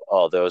 So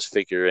all those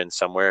figure in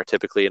somewhere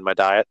typically in my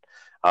diet.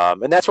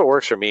 And that's what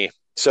works for me.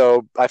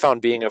 So I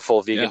found being a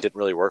full vegan didn't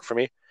really work for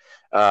me.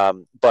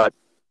 But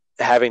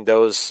having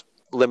those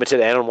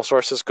limited animal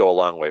sources go a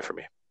long way for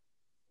me.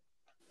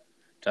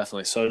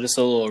 Definitely. So just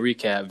a little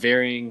recap: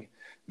 varying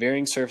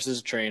surfaces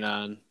to train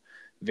on,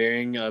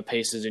 varying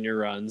paces in your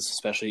runs,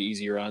 especially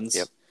easy runs,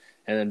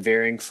 and then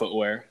varying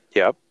footwear.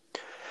 Yep.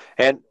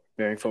 And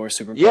varying footwear is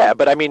super important. Yeah,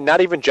 but I mean,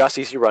 not even just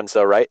easy runs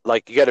though, right?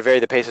 Like you got to vary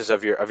the paces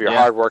of your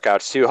hard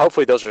workouts too.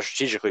 Hopefully, those are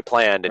strategically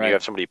planned, and you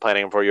have somebody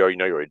planning them for you, or you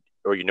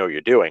know what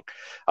you're doing.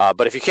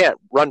 But if you can't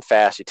run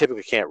fast, you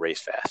typically can't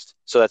race fast.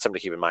 So that's something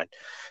to keep in mind.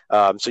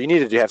 So you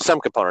need to have some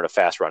component of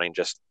fast running.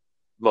 Just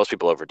most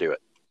people overdo it.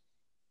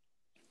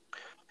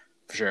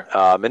 For sure.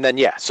 And then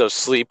so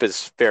sleep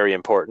is very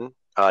important.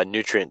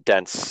 Nutrient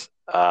dense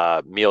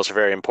meals are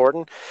very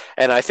important,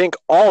 and I think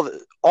all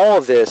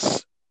of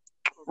this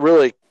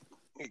really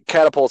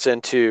catapults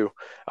into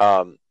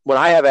when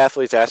I have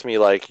athletes ask me,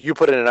 like, you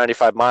put in a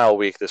 95-mile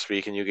week this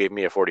week and you gave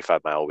me a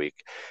 45-mile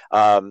week.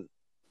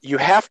 You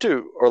have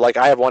to, or like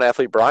I have one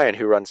athlete, Brian,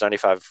 who runs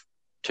 95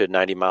 to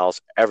 90 miles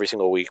every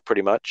single week,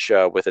 pretty much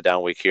with a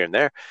down week here and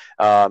there.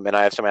 And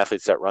I have some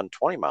athletes that run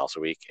 20 miles a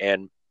week.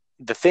 And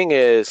the thing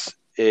is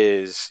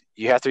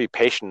you have to be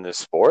patient in this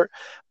sport,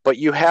 but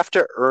you have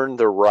to earn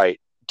the right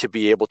to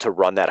be able to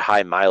run that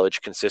high mileage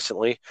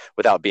consistently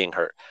without being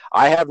hurt.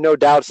 I have no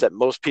doubts that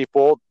most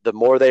people, the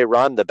more they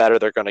run, the better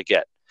they're going to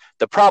get.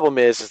 The problem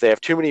is they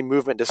have too many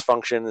movement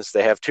dysfunctions.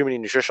 They have too many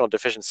nutritional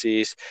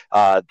deficiencies.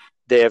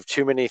 They have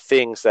too many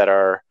things that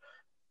are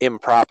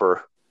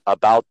improper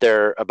about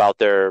their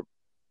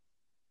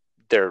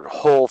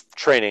whole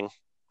training,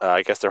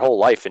 I guess their whole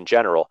life in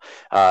general,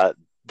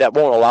 that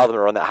won't allow them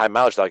to run that high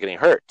mileage without getting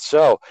hurt.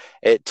 So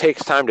it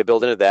takes time to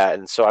build into that.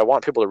 And so I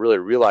want people to really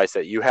realize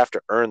that you have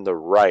to earn the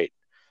right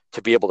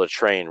to be able to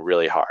train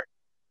really hard.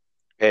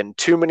 And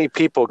too many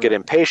people get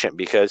impatient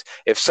because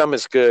if some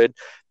is good,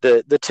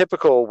 the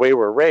typical way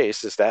we're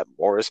raised is that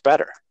more is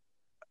better.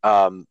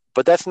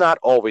 But that's not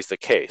always the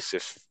case.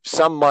 If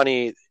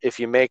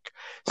you make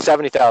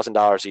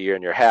 $70,000 a year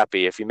and you're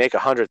happy, if you make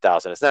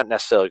 $100,000, it's not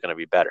necessarily going to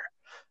be better.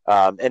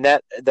 And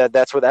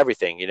that's with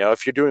everything.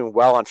 If you're doing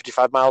well on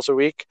 55 miles a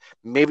week,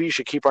 maybe you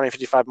should keep running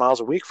 55 miles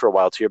a week for a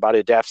while till your body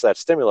adapts to that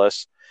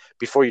stimulus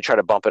before you try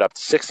to bump it up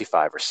to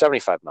 65 or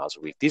 75 miles a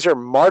week. These are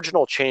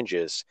marginal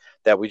changes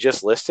that we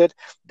just listed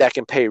that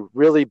can pay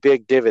really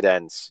big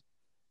dividends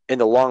in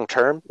the long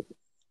term,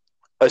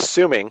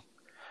 assuming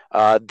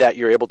that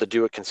you're able to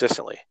do it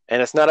consistently.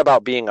 And it's not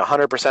about being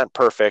 100%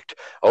 perfect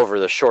over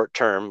the short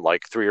term,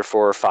 like 3 or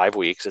 4 or 5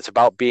 weeks. It's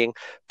about being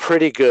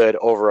pretty good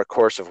over a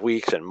course of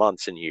weeks and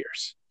months and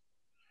years.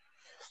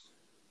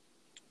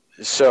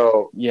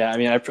 So yeah, I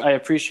mean, I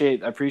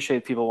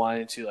appreciate people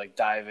wanting to like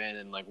dive in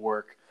and like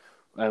work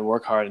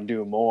hard and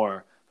do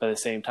more. But at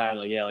the same time,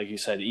 like you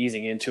said,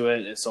 easing into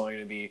it, it's only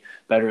going to be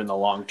better in the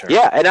long term.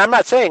 Yeah, and I'm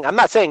not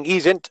saying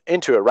ease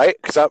into it, right?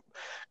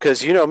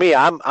 Because you know me,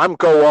 I'm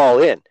go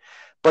all in.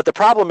 But the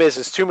problem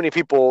is too many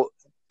people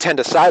tend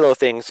to silo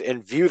things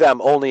and view them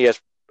only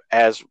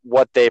as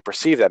what they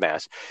perceive them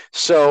as.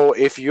 So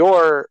if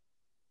you're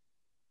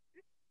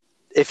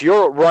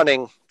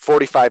running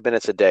 45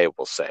 minutes a day,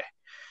 we'll say,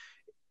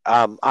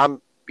 I'm,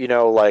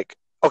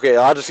 okay,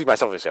 I'll just use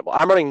myself as an example.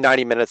 I'm running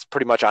 90 minutes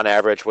pretty much on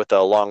average with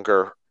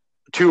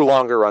two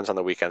longer runs on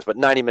the weekends, but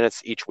 90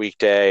 minutes each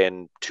weekday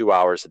and 2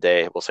 hours a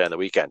day, we'll say, on the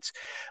weekends.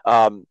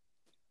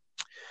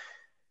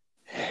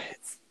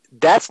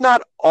 That's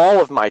not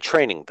all of my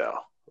training though,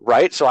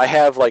 right? So I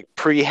have like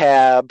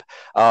prehab,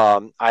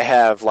 I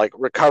have like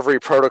recovery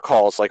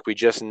protocols like we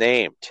just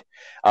named.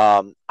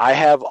 I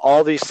have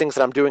all these things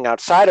that I'm doing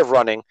outside of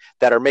running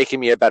that are making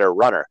me a better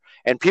runner.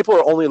 And people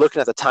are only looking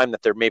at the time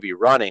that they're maybe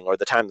running or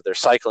the time that they're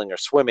cycling or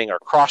swimming or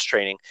cross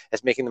training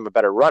as making them a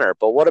better runner.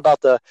 But what about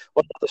the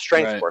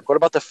strength work? What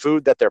about the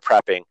food that they're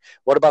prepping?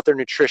 What about their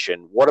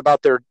nutrition? What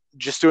about their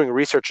just doing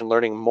research and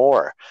learning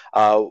more?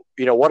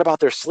 What about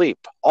their sleep?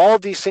 All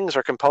of these things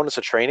are components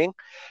of training.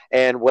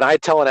 And when I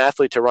tell an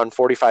athlete to run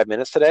 45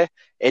 minutes today,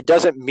 it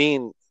doesn't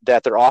mean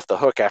that they're off the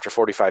hook after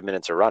 45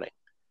 minutes of running.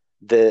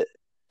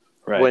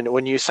 Right.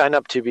 When you sign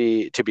up to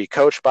be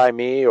coached by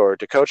me or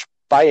to coach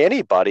by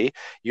anybody,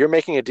 you're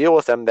making a deal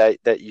with them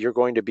that you're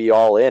going to be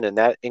all in, and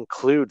that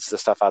includes the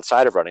stuff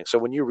outside of running. So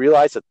when you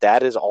realize that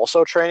that is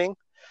also training,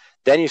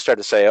 then you start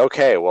to say,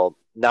 okay, well,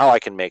 now I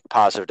can make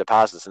positive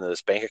deposits into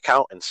this bank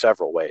account in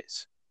several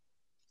ways.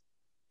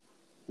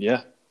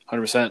 Yeah,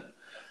 100%.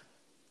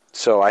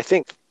 So I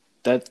think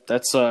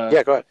that's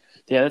yeah, go ahead.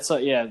 Yeah, that's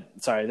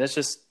sorry. That's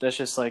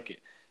just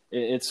like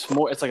it's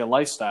more. It's like a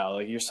lifestyle.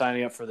 Like you're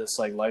signing up for this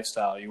like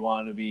lifestyle. You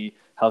want to be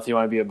healthy. You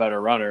want to be a better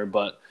runner,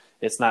 but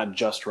it's not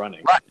just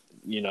running. Right.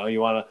 You know, you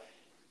want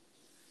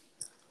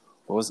to.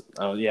 What was?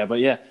 Oh yeah, but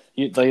yeah,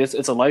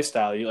 it's a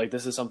lifestyle. You like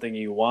this is something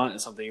you want.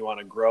 It's something you want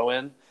to grow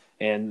in,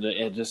 and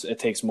it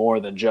takes more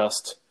than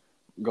just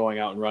going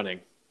out and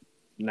running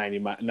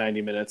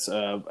 90 minutes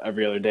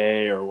every other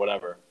day or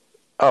whatever.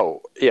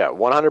 Oh yeah,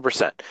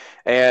 100%.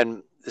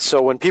 And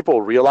so when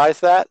people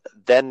realize that,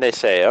 then they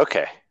say,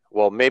 okay,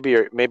 well, maybe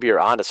you're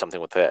onto something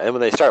with that. And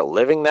when they start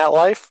living that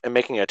life and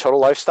making a total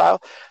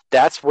lifestyle,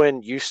 that's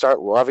when you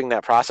start loving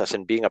that process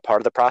and being a part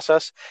of the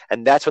process.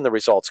 And that's when the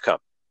results come.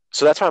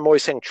 So that's why I'm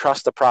always saying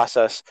trust the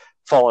process,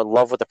 fall in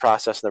love with the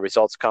process, and the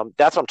results come.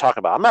 That's what I'm talking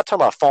about. I'm not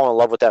talking about falling in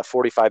love with that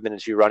 45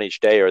 minutes you run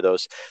each day or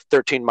those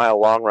 13-mile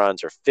long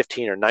runs or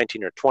 15 or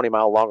 19 or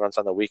 20-mile long runs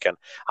on the weekend.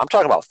 I'm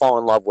talking about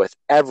falling in love with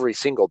every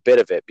single bit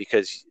of it,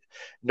 because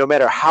no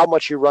matter how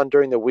much you run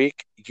during the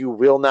week, you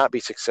will not be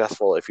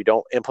successful if you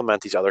don't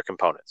implement these other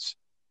components.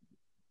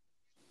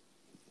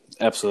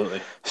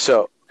 Absolutely.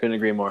 So couldn't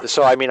agree more.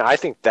 So, I mean, I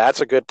think that's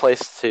a good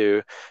place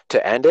to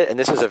end it. And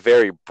this is a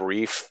very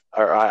brief,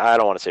 or I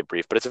don't want to say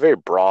brief, but it's a very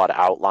broad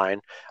outline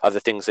of the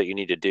things that you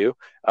need to do.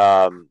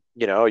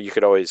 You know, you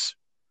could always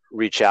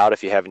reach out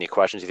if you have any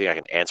questions you think I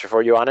can answer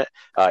for you on it,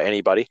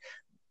 anybody.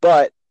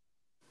 But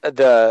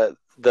I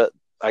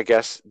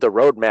guess the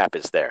roadmap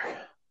is there.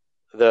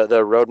 The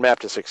roadmap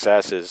to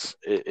success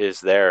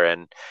is there.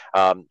 And,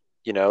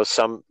 you know,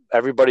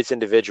 everybody's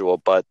individual,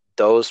 but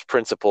those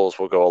principles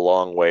will go a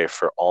long way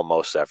for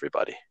almost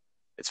everybody.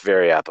 It's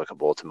very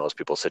applicable to most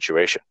people's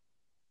situation.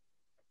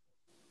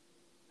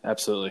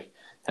 Absolutely.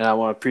 And I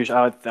want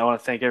to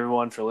thank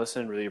everyone for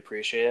listening. Really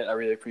appreciate it. I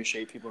really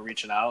appreciate people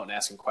reaching out and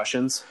asking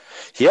questions.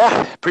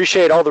 Yeah.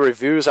 Appreciate all the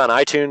reviews on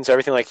iTunes,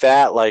 everything like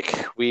that.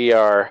 Like we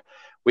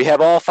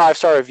have all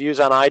 5-star reviews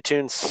on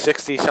iTunes,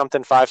 60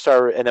 something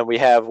 5-star. And then we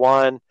have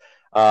one,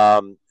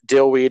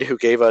 Dillweed, who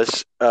gave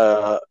us,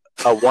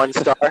 a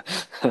 1-star,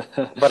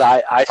 but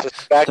I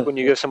suspect when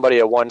you give somebody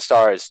a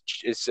 1-star,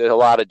 it's a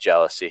lot of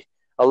jealousy,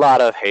 a lot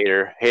of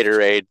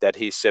haterade that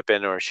he's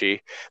sipping or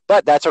she,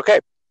 but that's okay.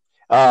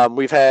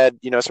 We've had,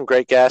 you know, some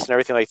great guests and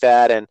everything like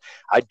that. And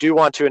I do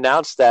want to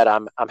announce that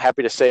I'm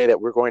happy to say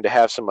that we're going to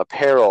have some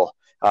apparel,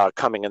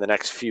 coming in the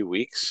next few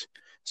weeks.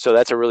 So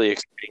that's a really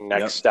exciting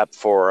next step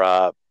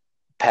for,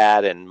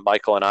 Pat and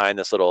Michael and I in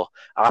this little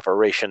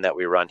operation that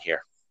we run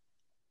here.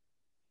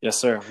 Yes,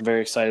 sir. I'm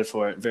very excited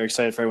for it. Very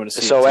excited for everyone to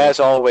see it. So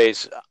as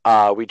always,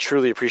 we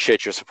truly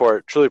appreciate your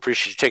support. Truly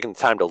appreciate you taking the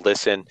time to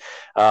listen.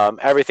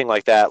 Everything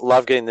like that.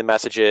 Love getting the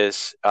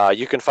messages.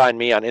 You can find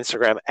me on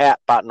Instagram at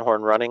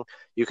BottenhornRunning.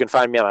 You can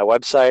find me on my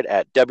website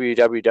at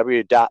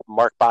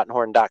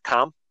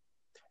www.markbottenhorn.com.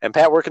 And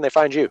Pat, where can they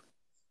find you?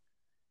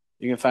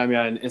 You can find me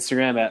on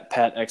Instagram at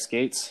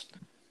PatXGates.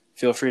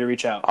 Feel free to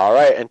reach out. All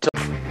right.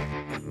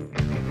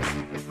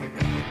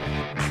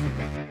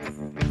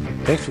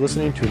 Thanks for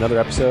listening to another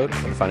episode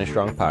of the Finding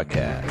Strong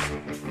podcast.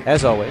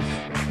 As always,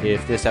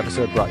 if this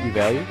episode brought you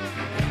value,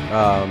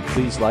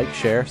 please like,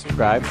 share,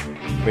 subscribe,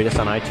 rate us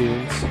on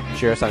iTunes,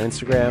 share us on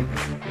Instagram,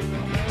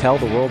 tell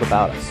the world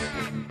about us.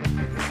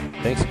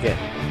 Thanks again,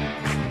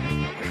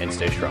 and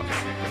stay strong.